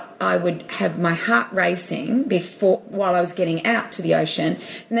what, I would have my heart racing while I was getting out to the ocean,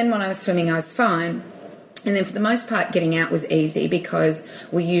 and then when I was swimming, I was fine. And then for the most part, getting out was easy because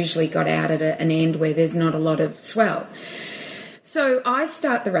we usually got out at an end where there's not a lot of swell. So I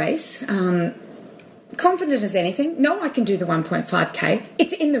start the race. Confident as anything. No, I can do the 1.5k.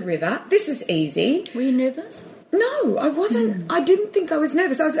 It's in the river. This is easy. Were you nervous? No, I wasn't. I didn't think I was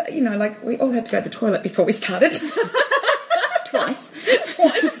nervous. I was, like we all had to go to the toilet before we started. Twice. I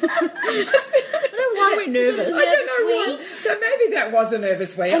don't know why we're nervous. I don't know why. So maybe that was a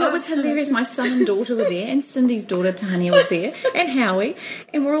nervous wee. And it was hilarious. My son and daughter were there, and Cindy's daughter Tanya was there, and Howie,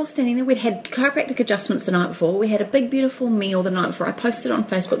 and we're all standing there. We'd had chiropractic adjustments the night before. We had a big, beautiful meal the night before. I posted on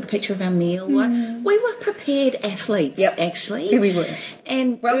Facebook the picture of our meal. We were prepared athletes, actually. Yeah, we were.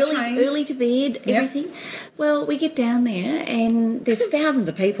 And Well-trained. early to bed, everything. Well, we get down there, and there's thousands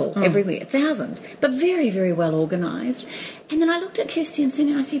of people everywhere, thousands, but very, very well organised. And then I looked at Kirsty and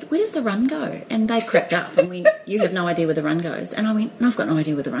Cindy and I said, "Where does the run go?" And they cracked up and "You have no idea where the run goes." And I went, "No, I've got no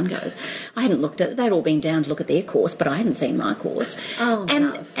idea where the run goes." I hadn't looked at it. They'd all been down to look at their course, but I hadn't seen my course. Oh,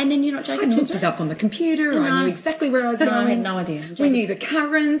 and then you're not I joking. looked it up on the computer. I knew exactly where I was going. I had no idea. We knew the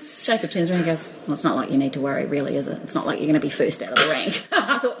currents. Jacob turns around and goes, "Well, it's not like you need to worry, really, is it? It's not like you're going to be first out of the rank."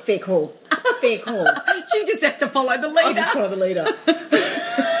 I thought, fair call. Fair call. You just have to follow the I'll leader. just follow the leader.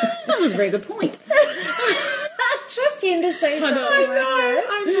 That was a very good point. Trust him to say something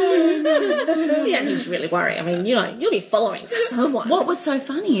I know. You don't need to really worry. I mean, you'll be following someone. What was so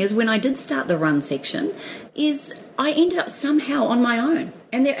funny is when I did start the run section is I ended up somehow on my own,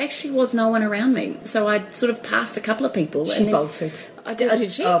 and there actually was no one around me. So I sort of passed a couple of people. She and then bolted. I did. Did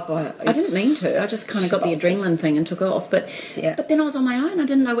she? Oh, boy. I didn't mean to. I just kind of got the adrenaline thing and took off. But then I was on my own. I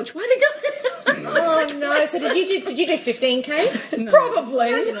didn't know which way to go. Oh no! So did you do 15k?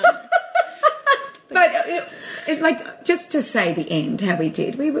 Probably. But just to say the end, how we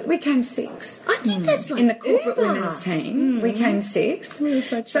did, we came sixth. I think that's like In the corporate uber. women's team, we came sixth. We were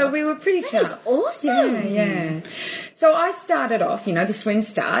so So we were pretty That is tough. awesome. Yeah. So I started off, the swim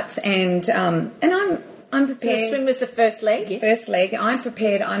starts, and I'm prepared. So the swim was the first leg. First leg, I'm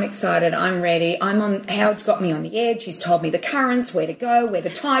prepared, I'm excited, I'm ready. Howard's got me on the edge. He's told me the currents, where to go, where the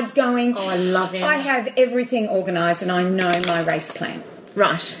tide's going. Oh, I love him. I have everything organised and I know my race plan.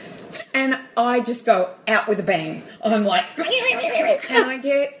 Right. And I just go out with a bang. I'm like, and I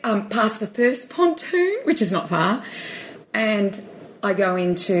get past the first pontoon, which is not far, and I go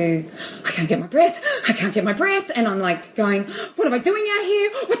into, I can't get my breath, and I'm like going, what am I doing out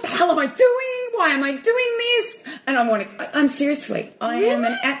here? What the hell am I doing? Why am I doing this? And I'm seriously, I am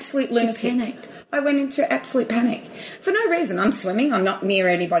an absolute lunatic. panicked. I went into absolute panic. For no reason. I'm swimming, I'm not near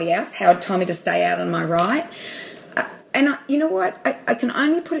anybody else. Howard told me to stay out on my right. And you know what? I can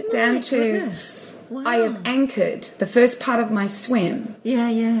only put it down to Goodness. Wow. I have anchored the first part of my swim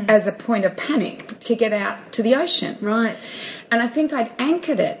Yeah. as a point of panic to get out to the ocean. Right. And I think I'd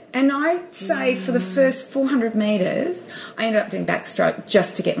anchored it. And I'd say for the first 400 metres, I ended up doing backstroke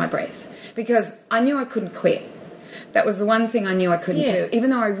just to get my breath because I knew I couldn't quit. That was the one thing I knew I couldn't do. Even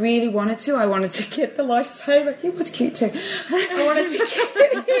though I really wanted to, I wanted to get the lifesaver. He was cute too. I wanted to get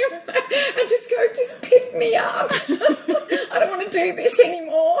him and just pick me up. I don't want to do this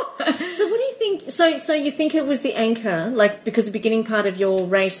anymore. So what do you think? So you think it was the anchor, because the beginning part of your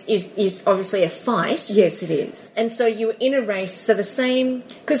race is obviously a fight. Yes, it is. And so you were in a race, so the same,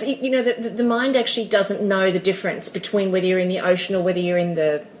 because the mind actually doesn't know the difference between whether you're in the ocean or whether you're in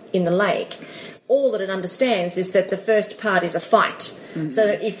the lake. All that it understands is that the first part is a fight. Mm-hmm. So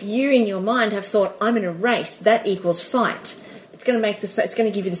if you in your mind have thought, I'm in a race, that equals fight, it's going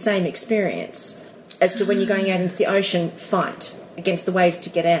to give you the same experience as to when you're going out into the ocean, fight against the waves to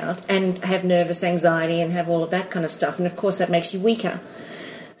get out and have nervous anxiety and have all of that kind of stuff. And of course that makes you weaker.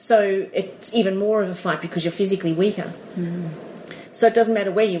 So it's even more of a fight because you're physically weaker. Mm. So it doesn't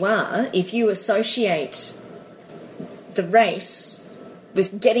matter where you are, if you associate the race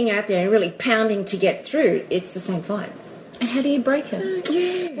with getting out there and really pounding to get through, it's the same fight. And how do you break it?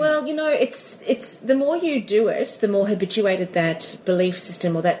 Yeah. Well, it's the more you do it, the more habituated that belief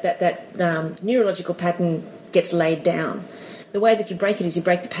system or that neurological pattern gets laid down. The way that you break it is you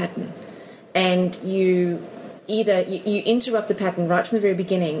break the pattern, and you interrupt the pattern right from the very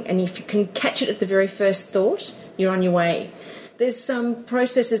beginning, and if you can catch it at the very first thought, you're on your way. There's some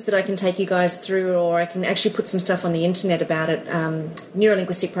processes that I can take you guys through, or I can actually put some stuff on the internet about it.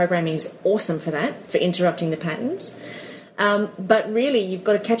 Neurolinguistic programming is awesome for that, for interrupting the patterns. But really, you've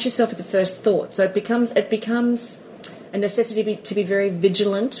got to catch yourself at the first thought. So it becomes a necessity to be very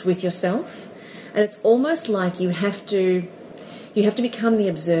vigilant with yourself, and it's almost like you have to become the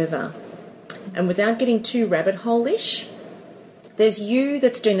observer. And without getting too rabbit hole-ish, there's you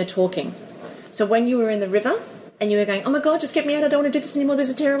that's doing the talking. So when you were in the river and you were going, oh my God, just get me out, I don't want to do this anymore, this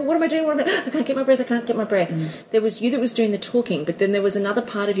is terrible, what am I doing, I can't get my breath. There was you that was doing the talking, but then there was another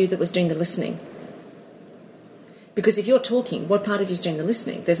part of you that was doing the listening. Because if you're talking, what part of you is doing the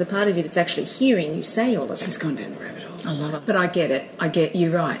listening? There's a part of you that's actually hearing you say all of it. She's gone down the rabbit hole. I love it. But I get it. I get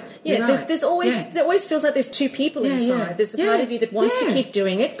you right. Yeah, You're right. There always feels like there's two people inside. yeah. There's the part of you that wants to keep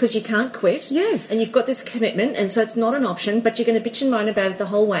doing it because you can't quit. Yes. And you've got this commitment, and so it's not an option, but you're going to bitch and moan about it the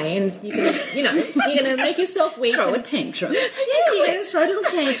whole way, and you're going to, you're going to make yourself weak. Throw a and, tantrum. yeah, you're going to throw a little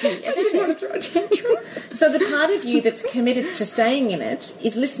tantrum. You want to throw a tantrum? So the part of you that's committed to staying in it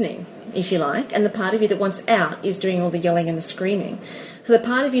is listening, if you like, and the part of you that wants out is doing all the yelling and the screaming. So the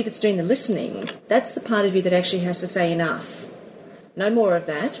part of you that's doing the listening, that's the part of you that actually has to say enough. No more of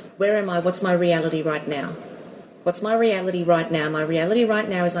that. Where am I? What's my reality right now? What's my reality right now? My reality right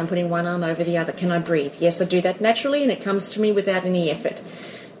now is I'm putting one arm over the other. Can I breathe? Yes, I do that naturally, and it comes to me without any effort.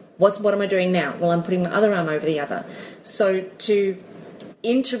 What am I doing now? Well, I'm putting my other arm over the other. So to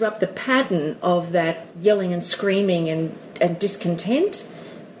interrupt the pattern of that yelling and screaming and discontent,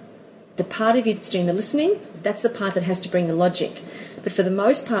 the part of you that's doing the listening, that's the part that has to bring the logic. But for the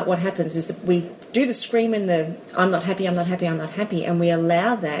most part, what happens is that we do the scream and the I'm not happy, I'm not happy, I'm not happy, and we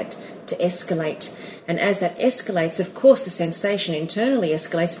allow that to escalate. And as that escalates, of course, the sensation internally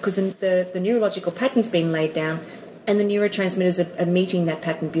escalates because the neurological pattern's been laid down and the neurotransmitters are meeting that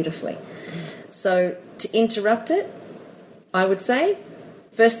pattern beautifully. So to interrupt it, I would say,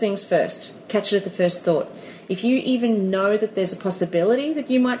 first things first, catch it at the first thought. If you even know that there's a possibility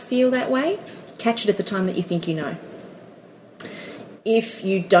that you might feel that way, catch it at the time that you think you know. If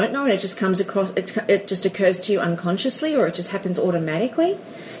you don't know and it just comes across, it just occurs to you unconsciously or it just happens automatically,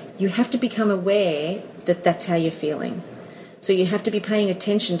 you have to become aware that that's how you're feeling. So you have to be paying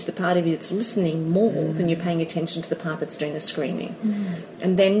attention to the part of you that's listening more than you're paying attention to the part that's doing the screaming.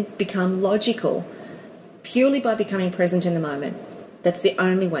 And then become logical purely by becoming present in the moment. That's the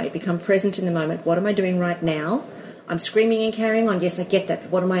only way. Become present in the moment. What am I doing right now? I'm screaming and carrying on. Yes, I get that.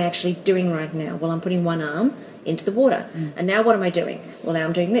 But what am I actually doing right now? Well, I'm putting one arm into the water. And now what am I doing? Well, now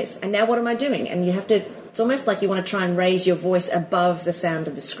I'm doing this. And now what am I doing? And you have to, it's almost like you want to try and raise your voice above the sound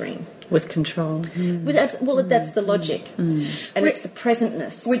of the scream. With control. That's the logic. And it's the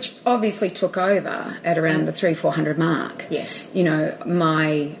presentness. Which obviously took over at around the 300-400 mark. Yes. You know,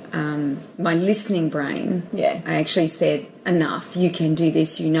 my listening brain, I actually said, enough, you can do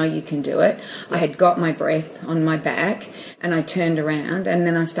this, you know you can do it. I had got my breath on my back and I turned around and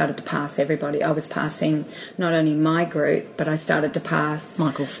then I started to pass everybody. I was passing not only my group, but I started to pass...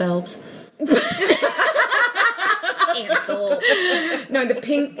 Michael Phelps.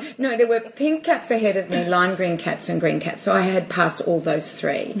 There were pink caps ahead of me, lime green caps and green caps. So I had passed all those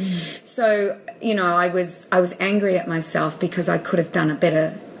three. So, you know, I was angry at myself because I could have done a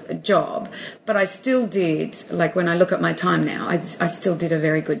better job, but I still did. Like when I look at my time now, I still did a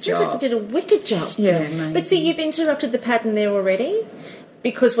very good job. Sounds like you did a wicked job. Yeah. But see, you've interrupted the pattern there already.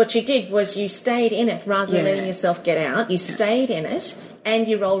 Because what you did was you stayed in it rather than letting yourself get out. You stayed in it and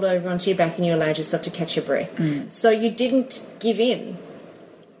you rolled over onto your back and you allowed yourself to catch your breath. So you didn't give in.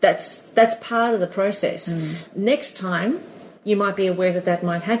 That's part of the process. Next time, you might be aware that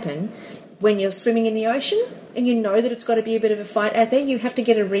might happen. When you're swimming in the ocean and you know that it's got to be a bit of a fight out there, you have to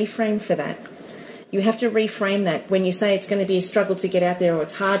get a reframe for that. You have to reframe that. When you say it's going to be a struggle to get out there or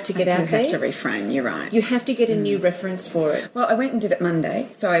it's hard to get out there. You have to reframe, you're right. You have to get a new reference for it. Well, I went and did it Monday.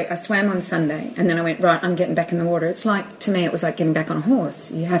 So I swam on Sunday and then I went, right, I'm getting back in the water. It's like, to me, it was like getting back on a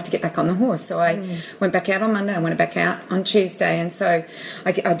horse. You have to get back on the horse. So I went back out on Monday. I went back out on Tuesday. And so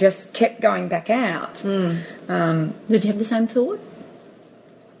I just kept going back out. Did you have the same thought?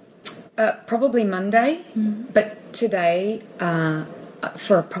 Probably Monday. But today...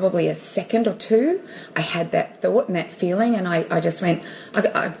 for probably a second or two, I had that thought and that feeling, and I just went,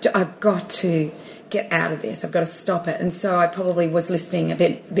 I've got to get out of this. I've got to stop it. And so I probably was listening a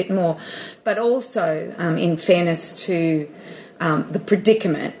bit more. But also, in fairness to the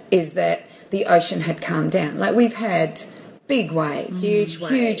predicament, is that the ocean had calmed down. Like, we've had big waves. Huge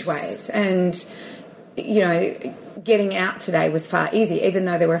waves. And, you know... Getting out today was far easier, even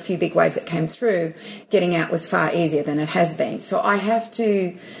though there were a few big waves that came through. Getting out was far easier than it has been. So I have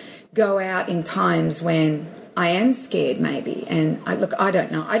to go out in times when I am scared, maybe. And I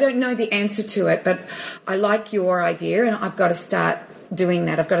don't know. I don't know the answer to it, but I like your idea, and I've got to start doing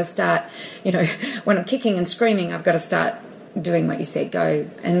that. I've got to start, you know, when I'm kicking and screaming, I've got to start doing what you said. Go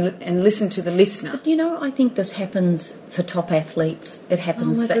and listen to the listener. You know, I think this happens for top athletes. It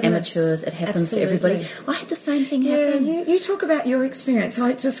happens Oh, my for goodness. amateurs. It happens Absolutely. to everybody. I had the same thing Yeah, happen. you talk about your experience.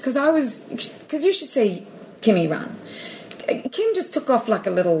 Because you should see Kimmy run. Kim just took off like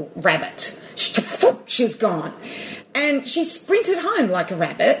a little rabbit. She's gone. And she sprinted home like a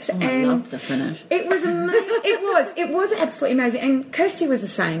rabbit. Oh, I and loved the finish. It was amazing. It was absolutely amazing. And Kirsty was the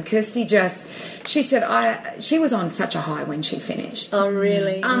same. Kirsty she said she was on such a high when she finished. Oh,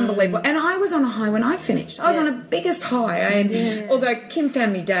 really? Unbelievable. And I was on a high when I finished. I was on a biggest high. And although Kim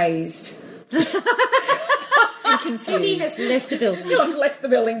found me dazed. Cindy has left the building. I've left the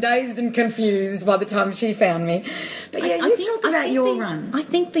building dazed and confused by the time she found me. But yeah, you talk about your run. I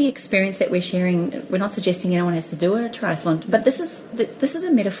think the experience that we're sharing, we're not suggesting anyone has to do a triathlon, but this is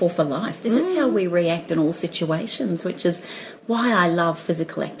a metaphor for life. This is how we react in all situations, which is why I love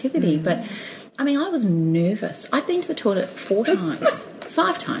physical activity. But, I mean, I was nervous. I'd been to the toilet 4 times.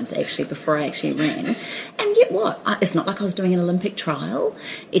 5 times actually before I actually ran, and yet what? It's not like I was doing an Olympic trial.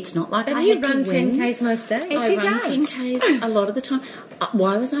 It's not like I had run to win. 10Ks most days. I run 10Ks a lot of the time.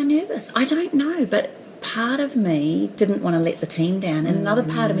 Why was I nervous? I don't know, but part of me didn't want to let the team down, and another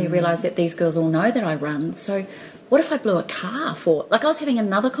part of me realised that these girls all know that I run. So, what if I blew a calf? Or like I was having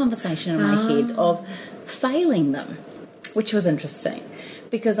another conversation in my head of failing them, which was interesting.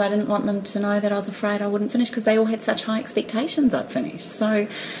 Because I didn't want them to know that I was afraid I wouldn't finish, because they all had such high expectations I'd finish. So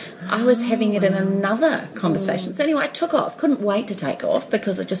I was having it in another conversation. So anyway, I took off. Couldn't wait to take off,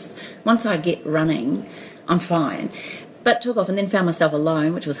 because once I get running, I'm fine. But took off and then found myself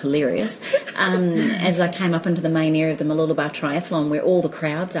alone, which was hilarious, as I came up into the main area of the Mooloolaba Triathlon where all the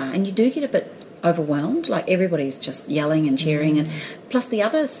crowds are. And you do get a bit overwhelmed, like everybody's just yelling and cheering. And plus the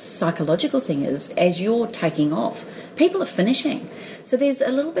other psychological thing is, as you're taking off, people are finishing. So there's a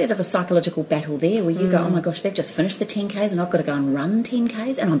little bit of a psychological battle there where you go, oh my gosh, they've just finished the 10Ks and I've got to go and run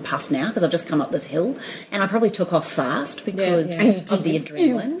 10Ks, and I'm puffed now because I've just come up this hill, and I probably took off fast because of the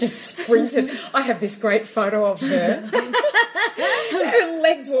adrenaline. Just sprinted. I have this great photo of her. Her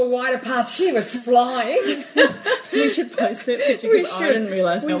legs were wide apart. She was flying. We should post that picture because I didn't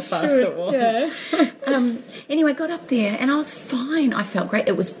realise how fast it was. Yeah. Anyway, got up there and I was fine. I felt great.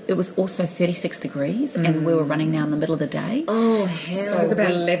 It was also 36 degrees and we were running now in the middle of the day. Oh, hell. So it was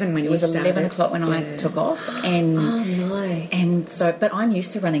about 11 when you started. It was 11 o'clock when I took off. And, Oh, my. And so, but I'm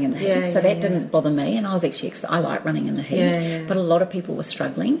used to running in the heat, so that didn't bother me. And I was actually, I like running in the heat, but a lot of people were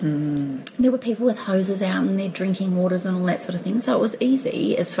struggling. There were people with hoses out and they're drinking waters and all that sort of thing. So it was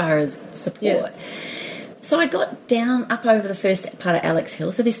easy as far as support. Yeah. So I got down up over the first part of Alex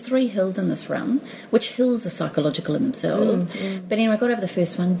Hill. So there's 3 hills in this run, which hills are psychological in themselves. But anyway, I got over the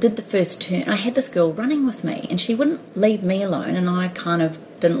first one, did the first turn. I had this girl running with me and she wouldn't leave me alone, and I kind of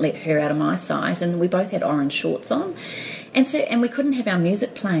didn't let her out of my sight, and we both had orange shorts on. And we couldn't have our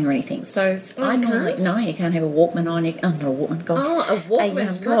music playing or anything. So I normally... can't? No, you can't have a Walkman on. Not a Walkman, gosh. Oh, a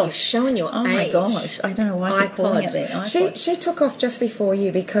Walkman. God, you're showing your Oh, my age. gosh. I don't know why I keep calling it that. iPod. She took off just before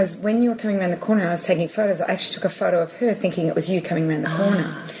you, because when you were coming around the corner and I was taking photos, I actually took a photo of her thinking it was you coming around the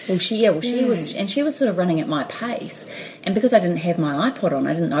corner. Well, she was, and she was sort of running at my pace. And because I didn't have my iPod on,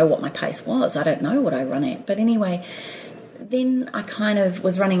 I didn't know what my pace was. I don't know what I run at. But anyway, then I kind of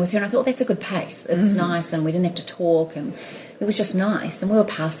was running with her and I thought, that's a good pace. It's nice, and we didn't have to talk, and it was just nice. And we were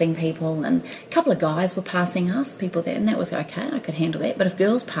passing people, and a couple of guys were passing us, people there, and that was okay. I could handle that. But if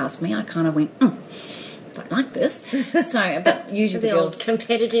girls passed me, I kind of went, don't like this. So, but usually The the old girls...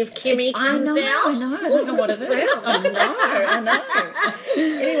 competitive Kimmy I comes know, out. I don't know what it is. I know.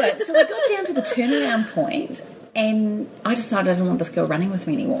 Anyway, so we got down to the turnaround point, and I decided I didn't want this girl running with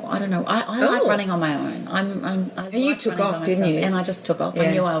me anymore. I don't know. I like running on my own. And you took off, didn't you? And I just took off. Yeah.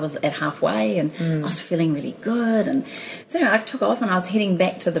 I knew I was at halfway, and I was feeling really good. And so anyway, I took off, and I was heading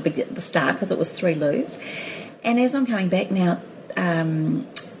back to the start because it was 3 loops. And as I'm coming back now,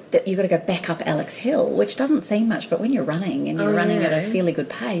 that you've got to go back up Alex Hill, which doesn't seem much, but when you're running and you're running at a fairly good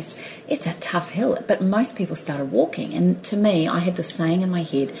pace, it's a tough hill. But most people started walking, and to me, I had this saying in my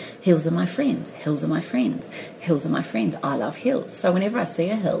head, hills are my friends, hills are my friends, hills are my friends. I love hills. So whenever I see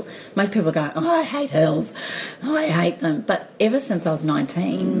a hill, most people go, oh, I hate hills. Oh, I hate them. But ever since I was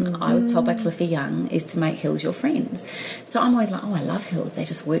 19, I was told by Cliffy Young is to make hills your friends. So I'm always like, oh, I love hills. They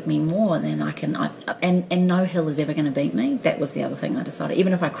just work me more than I can. And no hill is ever going to beat me. That was the other thing I decided.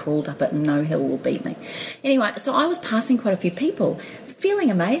 Even if I crawled up it, no hill will beat me. Anyway, so I was passing quite a few people,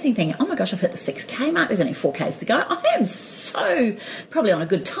 feeling amazing, thinking, oh my gosh, I've hit the 6K mark, there's only 4Ks to go. I am so probably on a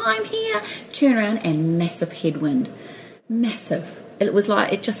good time here. Turn around and massive headwind. Massive. It was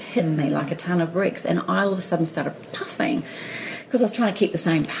like, it just hit me like a ton of bricks, and I all of a sudden started puffing because I was trying to keep the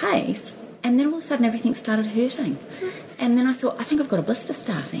same pace, and then all of a sudden everything started hurting. And then I thought, I think I've got a blister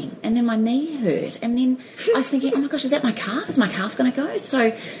starting. And then my knee hurt. And then I was thinking, oh my gosh, is that my calf? Is my calf going to go?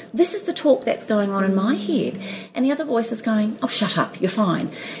 So this is the talk that's going on in my head. And the other voice is going, oh, shut up, you're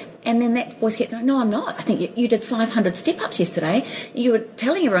fine. And then that voice kept going, no, I'm not. I think you did 500 step-ups yesterday. You were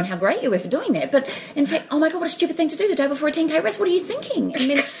telling everyone how great you were for doing that. But in fact, oh my God, what a stupid thing to do the day before a 10K race. What are you thinking?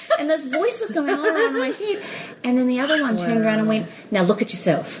 And this voice was going on around my head. And then the other one turned around and went, now look at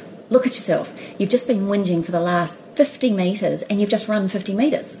yourself. Look at yourself. You've just been whinging for the last 50 metres and you've just run 50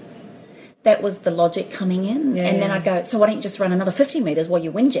 metres. That was the logic coming in. Yeah, and then I'd go, so why don't you just run another 50 metres while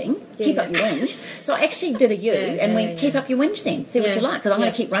you're whinging? Keep up your whinge. So I actually did a U and went, keep up your whinge then. See what you like, because I'm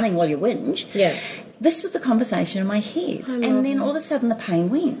going to keep running while you whinge. Yeah. This was the conversation in my head. And then all of a sudden the pain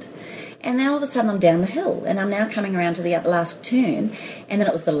went. And then all of a sudden I'm down the hill and I'm now coming around to the last turn. And then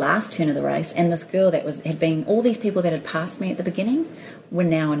it was the last turn of the race. And this girl that had been, all these people that had passed me at the beginning were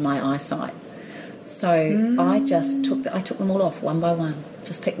now in my eyesight. So I just took them all off one by one.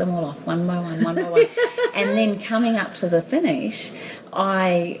 Just picked them all off one by one. And then coming up to the finish,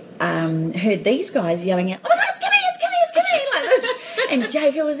 I heard these guys yelling out, oh my God, it's Kimmy, like this. And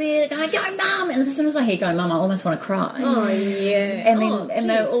Jacob was there going, go, Mum. And as soon as I hear go, Mum, I almost want to cry. Oh, yeah. And then and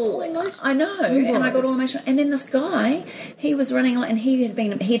they were all emotional. I know. And I got all emotional. And then this guy, he was running, and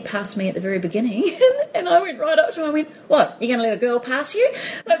he'd passed me at the very beginning. And I went right up to him. I went, what, you going to let a girl pass you?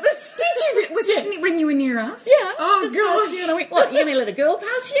 Like this. Did you? Was that when you were near us? Yeah. Oh, gosh. And I went, what, you going to let a girl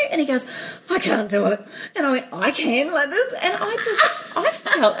pass you? And he goes, I can't do it. And I went, I can, like this. And I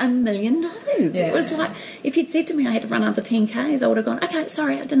felt $1 million. Yeah. It was like, if you'd said to me I had to run another 10Ks, I would have gone, okay,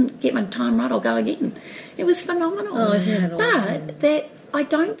 sorry, I didn't get my time right, I'll go again. It was phenomenal. Oh, isn't that awesome? But that I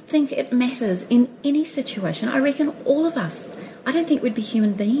don't think it matters in any situation. I reckon all of us, I don't think we'd be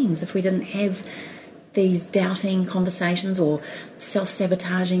human beings if we didn't have these doubting conversations or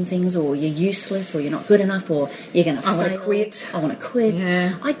self-sabotaging things, or you're useless, or you're not good enough, or you're going to fail. I want to quit.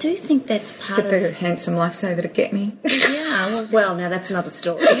 Yeah. I do think that's part of... Get the handsome lifesaver to get me. Yeah. Well, now that's another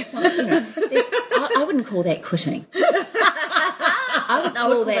story. Well, I wouldn't call that quitting. I would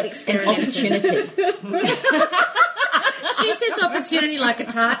call that an opportunity. She says opportunity like a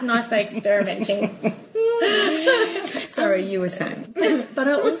tart, and I say experimenting. Sorry, you were saying. But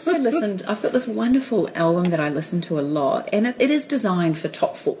I also listened, I've got this wonderful album that I listen to a lot, and it is designed for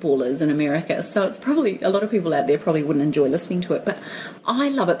top footballers in America, so it's probably, a lot of people out there probably wouldn't enjoy listening to it, but I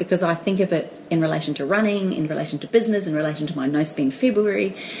love it because I think of it in relation to running, in relation to business, in relation to my No Spend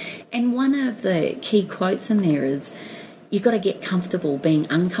February, and one of the key quotes in there is, you've got to get comfortable being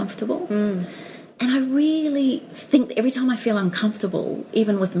uncomfortable. And I really think that every time I feel uncomfortable,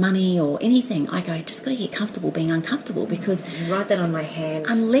 even with money or anything, I go, just got to get comfortable being uncomfortable, because write that on my hand.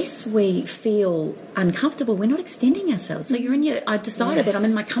 Unless we feel uncomfortable, we're not extending ourselves. So I decided that I'm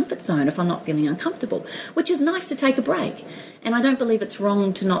in my comfort zone if I'm not feeling uncomfortable, which is nice to take a break. And I don't believe it's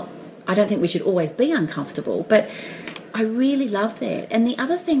wrong to not, I don't think we should always be uncomfortable, but I really love that. And the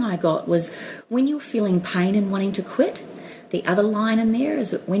other thing I got was, when you're feeling pain and wanting to quit, the other line in there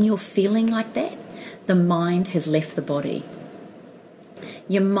is that when you're feeling like that, the mind has left the body.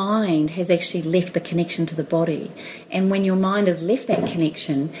 Your mind has actually left the connection to the body. And when your mind has left that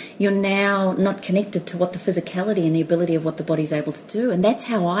connection, you're now not connected to what the physicality and the ability of what the body's able to do. And that's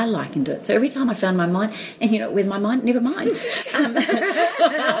how I likened it. So every time I found my mind, and where's my mind? Never mind.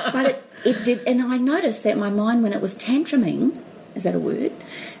 But it did, and I noticed that my mind, when it was tantruming, is that a word?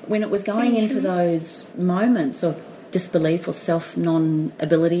 When it was going into those moments of disbelief or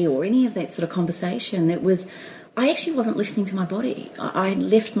self-non-ability or any of that sort of conversation, I actually wasn't listening to my body. I had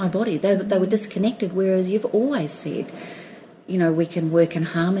left my body. They were disconnected, whereas you've always said, we can work in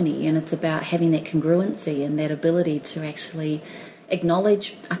harmony, and it's about having that congruency and that ability to actually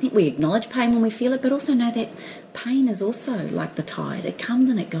acknowledge, I think we acknowledge pain when we feel it, but also know that pain is also like the tide. It comes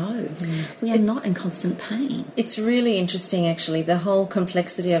and it goes. We are not in constant pain. It's really interesting, actually. The whole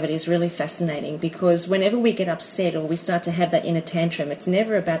complexity of it is really fascinating, because whenever we get upset or we start to have that inner tantrum, it's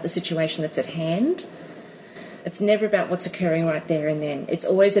never about the situation that's at hand. It's never about what's occurring right there and then. It's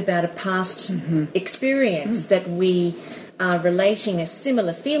always about a past experience that we are relating a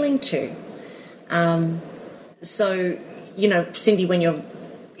similar feeling to. So, Cindy, when you're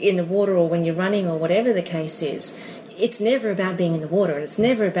in the water or when you're running or whatever the case is, it's never about being in the water, and it's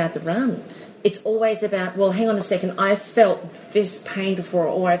never about the run. It's always about, well, hang on a second, I felt this pain before,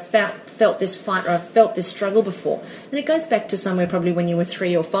 or I felt this fight, or I felt this struggle before. And it goes back to somewhere probably when you were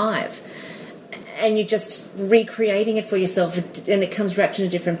 3 or 5. And you're just recreating it for yourself, and it comes wrapped in a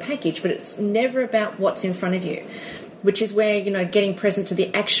different package, but it's never about what's in front of you. which is where, getting present to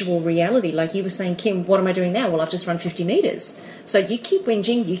the actual reality. Like you were saying, Kim, what am I doing now? Well, I've just run 50 metres. So you keep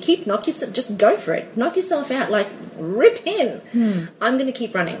whinging, knock yourself, just go for it. Knock yourself out, like rip in. I'm going to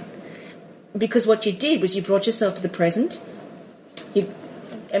keep running. Because what you did was you brought yourself to the present.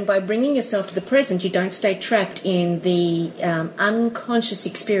 And by bringing yourself to the present, you don't stay trapped in the unconscious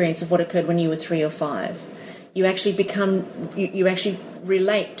experience of what occurred when you were 3 or 5. You actually you actually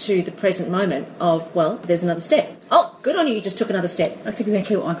relate to the present moment of, well, there's another step. Oh, good on you, you just took another step. That's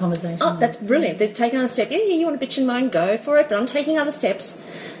exactly what my conversation was. Oh, that's brilliant. They've taken another step. Yeah, you want to bitch and moan, go for it, but I'm taking other steps.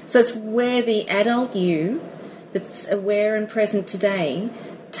 So it's where the adult you that's aware and present today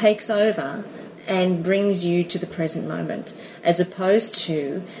takes over and brings you to the present moment, as opposed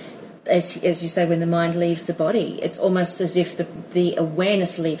to, as you say, when the mind leaves the body, it's almost as if the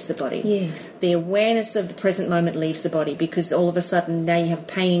awareness leaves the body. Yes. The awareness of the present moment leaves the body, because all of a sudden now you have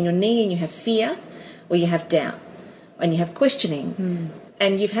pain in your knee and you have fear, or you have doubt, and you have questioning.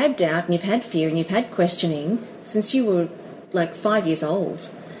 And you've had doubt and you've had fear and you've had questioning since you were like 5 years old.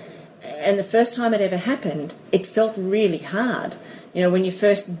 And the first time it ever happened, it felt really hard. When you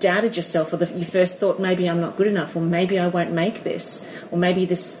first doubted yourself, or you first thought, maybe I'm not good enough, or maybe I won't make this, or maybe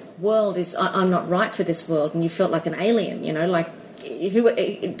this world I'm not right for this world, and you felt like an alien,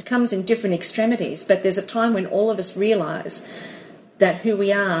 it comes in different extremities, but there's a time when all of us realise that who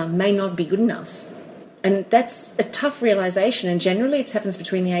we are may not be good enough. And that's a tough realisation, and generally it happens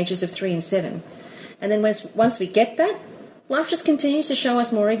between the ages of 3 and 7. And then once we get that, life just continues to show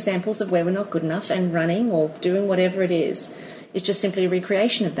us more examples of where we're not good enough, and running or doing whatever it is. It's just simply a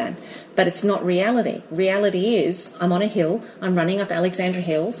recreation of that. But it's not reality. Reality is, I'm on a hill, I'm running up Alexandra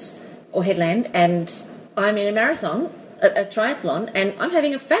Hills or Headland, and I'm in a marathon, a triathlon, and I'm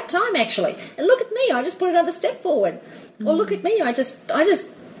having a fat time, actually. And look at me, I just put another step forward. Or look at me, I just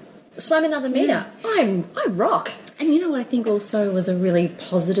swam another metre. I rock. And you know what I think also was a really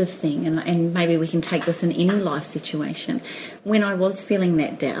positive thing, and maybe we can take this in any life situation. When I was feeling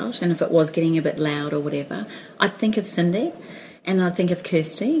that doubt, and if it was getting a bit loud or whatever, I'd think of Cindy, and I'd think of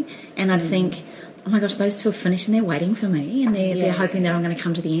Kirsty, and I'd think, oh my gosh, those two are finished and they're waiting for me, and they're hoping that I'm going to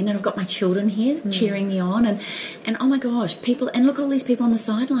come to the end, and I've got my children here cheering me on, and oh my gosh, people, and look at all these people on the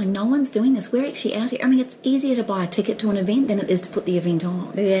sideline, no one's doing this, we're actually out here. I mean, it's easier to buy a ticket to an event than it is to put the event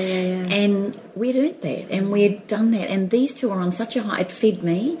on. And we'd earned that, and we'd done that, and these two are on such a high, it fed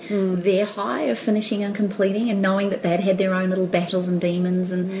me their high of finishing and completing, and knowing that they'd had their own little battles and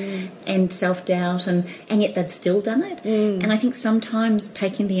demons and self-doubt, and yet they'd still done it. And I think sometimes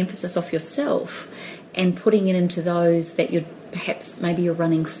taking the emphasis off yourself and putting it into those that you're perhaps maybe you're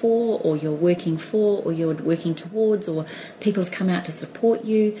running for, or you're working for, or you're working towards, or people have come out to support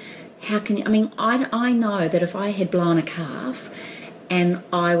you. How can you, I mean, I know that if I had blown a calf and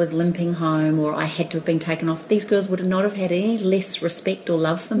I was limping home, or I had to have been taken off, these girls would not have had any less respect or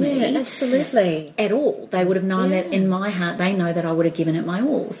love for me. Yeah, absolutely. At all. They would have known that in my heart, they know that I would have given it my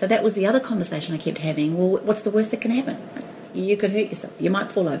all. So that was the other conversation I kept having. Well, what's the worst that can happen? You could hurt yourself. You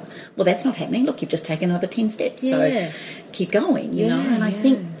might fall over. Well, that's not happening. Look, you've just taken another 10 steps. So keep going, you know. And I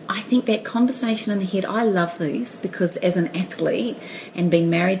think that conversation in the head, I love these, because as an athlete and being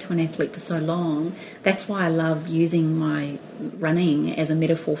married to an athlete for so long, that's why I love using my running as a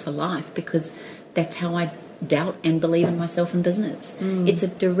metaphor for life, because that's how I doubt and believe in myself in business. It's a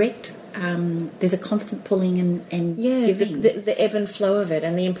direct... there's a constant pulling and giving. The ebb and flow of it,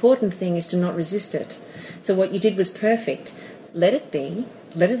 and the important thing is to not resist it. So what you did was perfect. Let it be,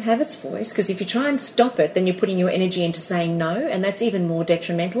 let it have its voice, because if you try and stop it, then you're putting your energy into saying no, and that's even more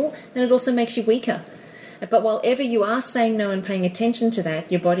detrimental, and it also makes you weaker. But while ever you are saying no and paying attention to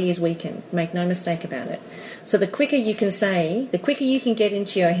that, your body is weakened. Make no mistake about it. So the quicker you can say, the quicker you can get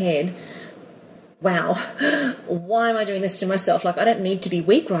into your head, wow, why am I doing this to myself? Like, I don't need to be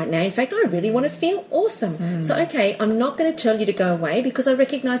weak right now. In fact, I really want to feel awesome. So, okay, I'm not going to tell you to go away, because I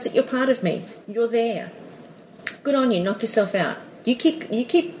recognise that you're part of me. You're there. Good on you. Knock yourself out. You keep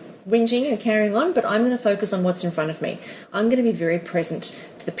whinging and carrying on, but I'm going to focus on what's in front of me. I'm going to be very present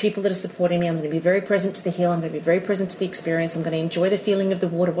to the people that are supporting me. I'm going to be very present to the hill. I'm going to be very present to the experience. I'm going to enjoy the feeling of the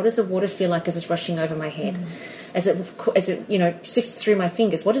water. What does the water feel like as it's rushing over my head? As it sifts through my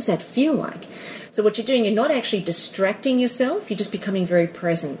fingers, what does that feel like? So what you're doing, you're not actually distracting yourself, you're just becoming very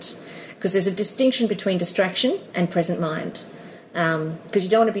present. Because there's a distinction between distraction and present mind. Because you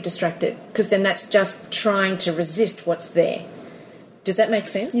don't want to be distracted, because then that's just trying to resist what's there. Does that make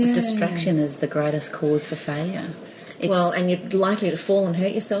sense? Yeah. Distraction is the greatest cause for failure. Well, and you're likely to fall and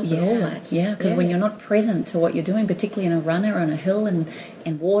hurt yourself and all that. Yeah, because when you're not present to what you're doing, particularly in a runner on a hill and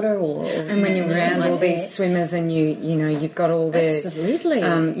water or and when you're around all these swimmers and you've got all the Absolutely.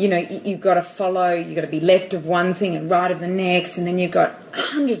 You've got to follow, you've got to be left of one thing and right of the next, and then you've got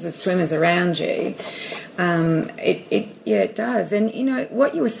hundreds of swimmers around you. It does. And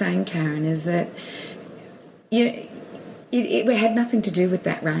what you were saying, Karen, is that it had nothing to do with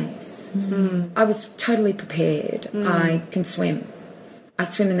that race. I was totally prepared. I can swim. I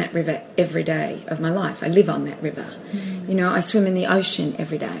swim in that river every day of my life. I live on that river. I swim in the ocean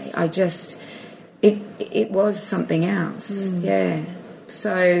every day. It was something else. Yeah.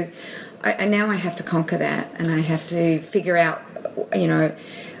 So now I have to conquer that, and I have to figure out,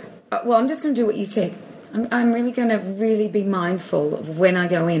 well, I'm just going to do what you said. I'm really going to really be mindful of when I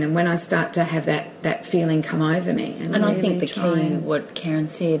go in and when I start to have that feeling come over me. And really I think the key, what Karen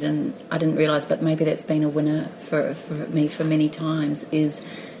said, and I didn't realise, but maybe that's been a winner for me for many times, is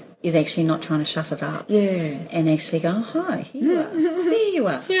actually not trying to shut it up. Yeah. And actually go, hi, here you are. There you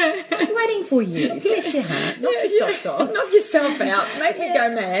are. Yeah. I was waiting for you. Bless your heart. Knock yourself off. Knock yourself out. Make me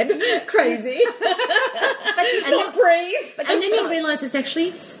go mad. Crazy. Not breathe. And then you realise there's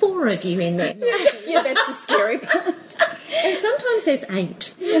actually 4 of you in there. Yeah, that's the scary part. And sometimes there's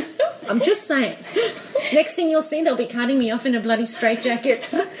 8. I'm just saying. Next thing you'll see, they'll be cutting me off in a bloody straitjacket.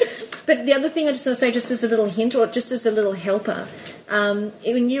 But the other thing I just want to say, just as a little hint or just as a little helper,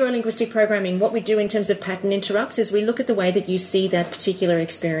 in neuro-linguistic programming, what we do in terms of pattern interrupts is we look at the way that you see that particular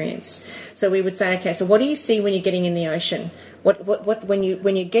experience. So we would say, okay, so what do you see when you're getting in the ocean? What when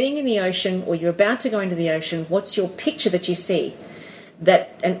you're getting in the ocean or you're about to go into the ocean, what's your picture that you see?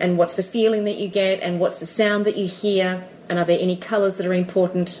 And what's the feeling that you get, and what's the sound that you hear, and are there any colours that are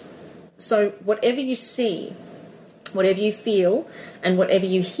important? So whatever you see, whatever you feel, and whatever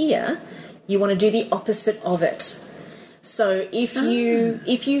you hear, you want to do the opposite of it. So if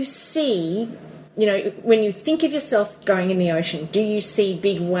you see, when you think of yourself going in the ocean, do you see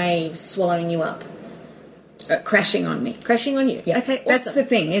big waves swallowing you up? Crashing on me. Crashing on you. Yeah. Okay, awesome. That's the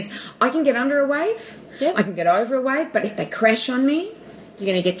thing, is I can get under a wave, Yep. I can get over a wave, but if they crash on me... You're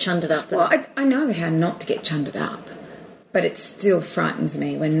going to get chundered up. Well, I know how not to get chundered up, but it still frightens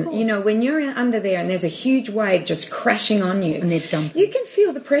me when, when you're under there and there's a huge wave just crashing on you. And they're dumping. You can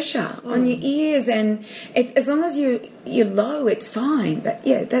feel the pressure on your ears, and as long as you're low, it's fine. But,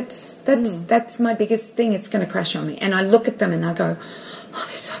 yeah, that's my biggest thing. It's going to crash on me. And I look at them and I go, oh,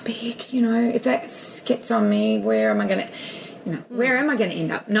 they're so big, if that gets on me, where am I going to, where am I going to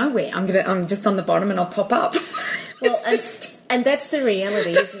end up? Nowhere. I'm just on the bottom and I'll pop up. Well, and that's the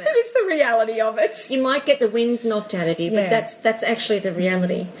reality, isn't it? That is the reality of it. You might get the wind knocked out of you, but that's actually the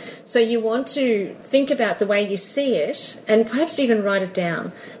reality. So you want to think about the way you see it, and perhaps even write it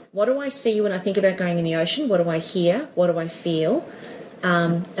down. What do I see when I think about going in the ocean? What do I hear? What do I feel?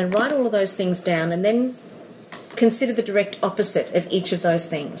 And write all of those things down, and then consider the direct opposite of each of those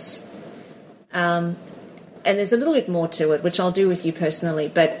things. And there's a little bit more to it, which I'll do with you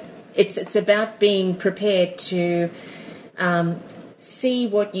personally, but it's about being prepared to see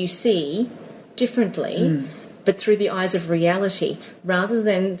what you see differently, but through the eyes of reality, rather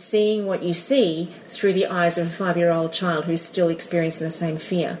than seeing what you see through the eyes of a 5-year-old child who's still experiencing the same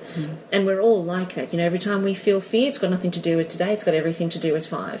fear. And we're all like that. Every time we feel fear, it's got nothing to do with today, it's got everything to do with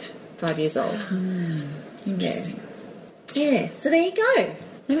 5 years old. Interesting. Yeah, so there you go.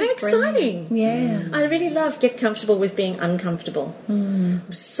 How exciting. Yeah. I really love get comfortable with being uncomfortable.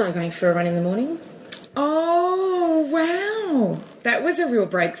 I'm so going for a run in the morning. Oh, wow. That was a real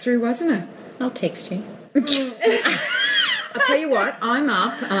breakthrough, wasn't it? I'll text you. I'll tell you what, I'm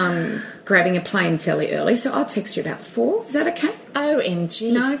up grabbing a plane fairly early, so I'll text you about 4. Is that okay?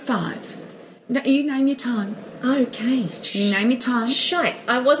 OMG. No, 5. No, you name your time. Okay. You name your time. Shite.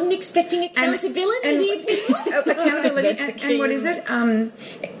 I wasn't expecting accountability. Accountability. And what is it?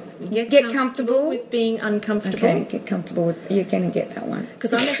 Get comfortable with being uncomfortable. Okay, get comfortable with. You're going to get that one.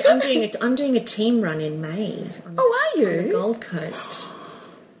 Because I'm doing a team run in May. Are you? On the Gold Coast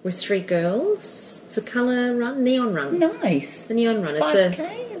with 3 girls. It's a colour run, neon run. Nice. It's a neon run. It's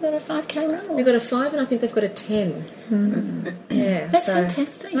 5K? Is that a 5K run? Or? They've got a 5 and I think they've got a 10. Yeah, That's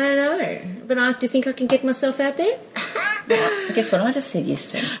fantastic. I know. But do you think I can get myself out there? Guess what I just said yes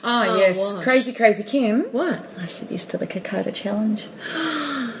to? Oh, yes. What? Crazy Kim. What? I said yes to the Kokoda Challenge.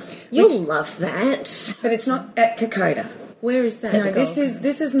 You'll love that. But it's not at Kokoda. Where is that? No, this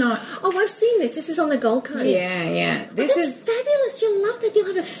is not. Oh, I've seen this. This is on the Gold Coast. Yeah. This is fabulous. You'll love that. You'll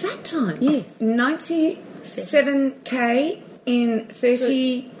have a fat time. Yes. 97K in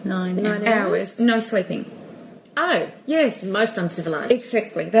 39 hours. No sleeping. Oh, Yes. most uncivilized.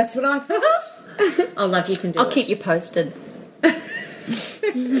 Exactly. That's what I thought. Oh, love, you can do I'll it. keep you posted.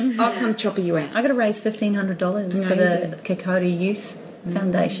 I'll come chopper you out. I got to raise $1,500 for the Kakoti Youth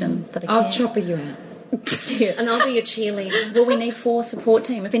Foundation. For the I'll camp. chopper you out. And I'll be your cheerleader. Well, we need 4 support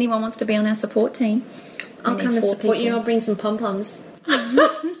team. If anyone wants to be on our support team, I'll we come need and 4 support you. people. I'll bring some pom-poms.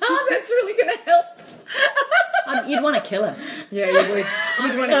 Oh, that's really going to help. You'd want to kill her. Yeah, you would.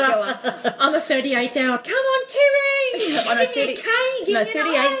 You'd want to kill her. On the 38th hour, come on, Kerry! Oh, no, Give me a cake! Give No, me an 38th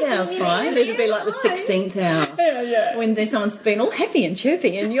eye, hour's give me fine. an It'll be like the eye. 16th hour. Yeah. When there's someone's been all happy and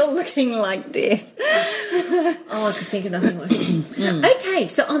chirpy and you're looking like death. Oh, I could think of nothing worse. Okay,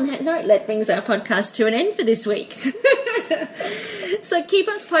 so on that note, that brings our podcast to an end for this week. So keep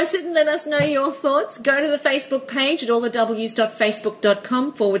us posted and let us know your thoughts. Go to the Facebook page at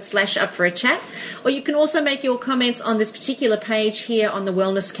allthews.facebook.com/up-for-a-chat. Or you can also make your comments on this particular page here on the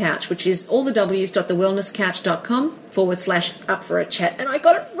Wellness Couch, which is allthews.thewellnesscouch.com/up-for-a-chat. And I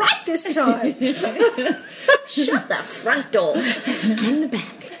got it right this time. Shut the front door. And the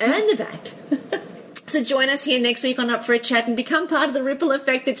back. And the back. So join us here next week on Up for a Chat and become part of the ripple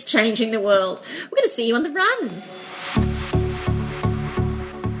effect that's changing the world. We're going to see you on the run.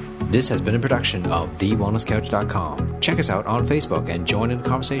 This has been a production of TheWellnessCouch.com. Check us out on Facebook and join in the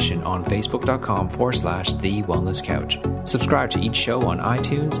conversation on Facebook.com/The Wellness Couch. Subscribe to each show on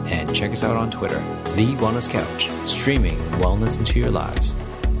iTunes and check us out on Twitter. The Wellness Couch, streaming wellness into your lives.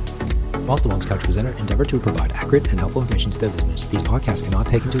 Whilst the Wellness Couch presenter endeavor to provide accurate and helpful information to their listeners, these podcasts cannot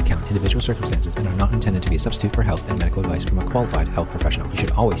take into account individual circumstances and are not intended to be a substitute for health and medical advice from a qualified health professional. You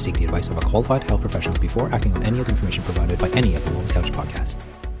should always seek the advice of a qualified health professional before acting on any of the information provided by any of the Wellness Couch podcasts.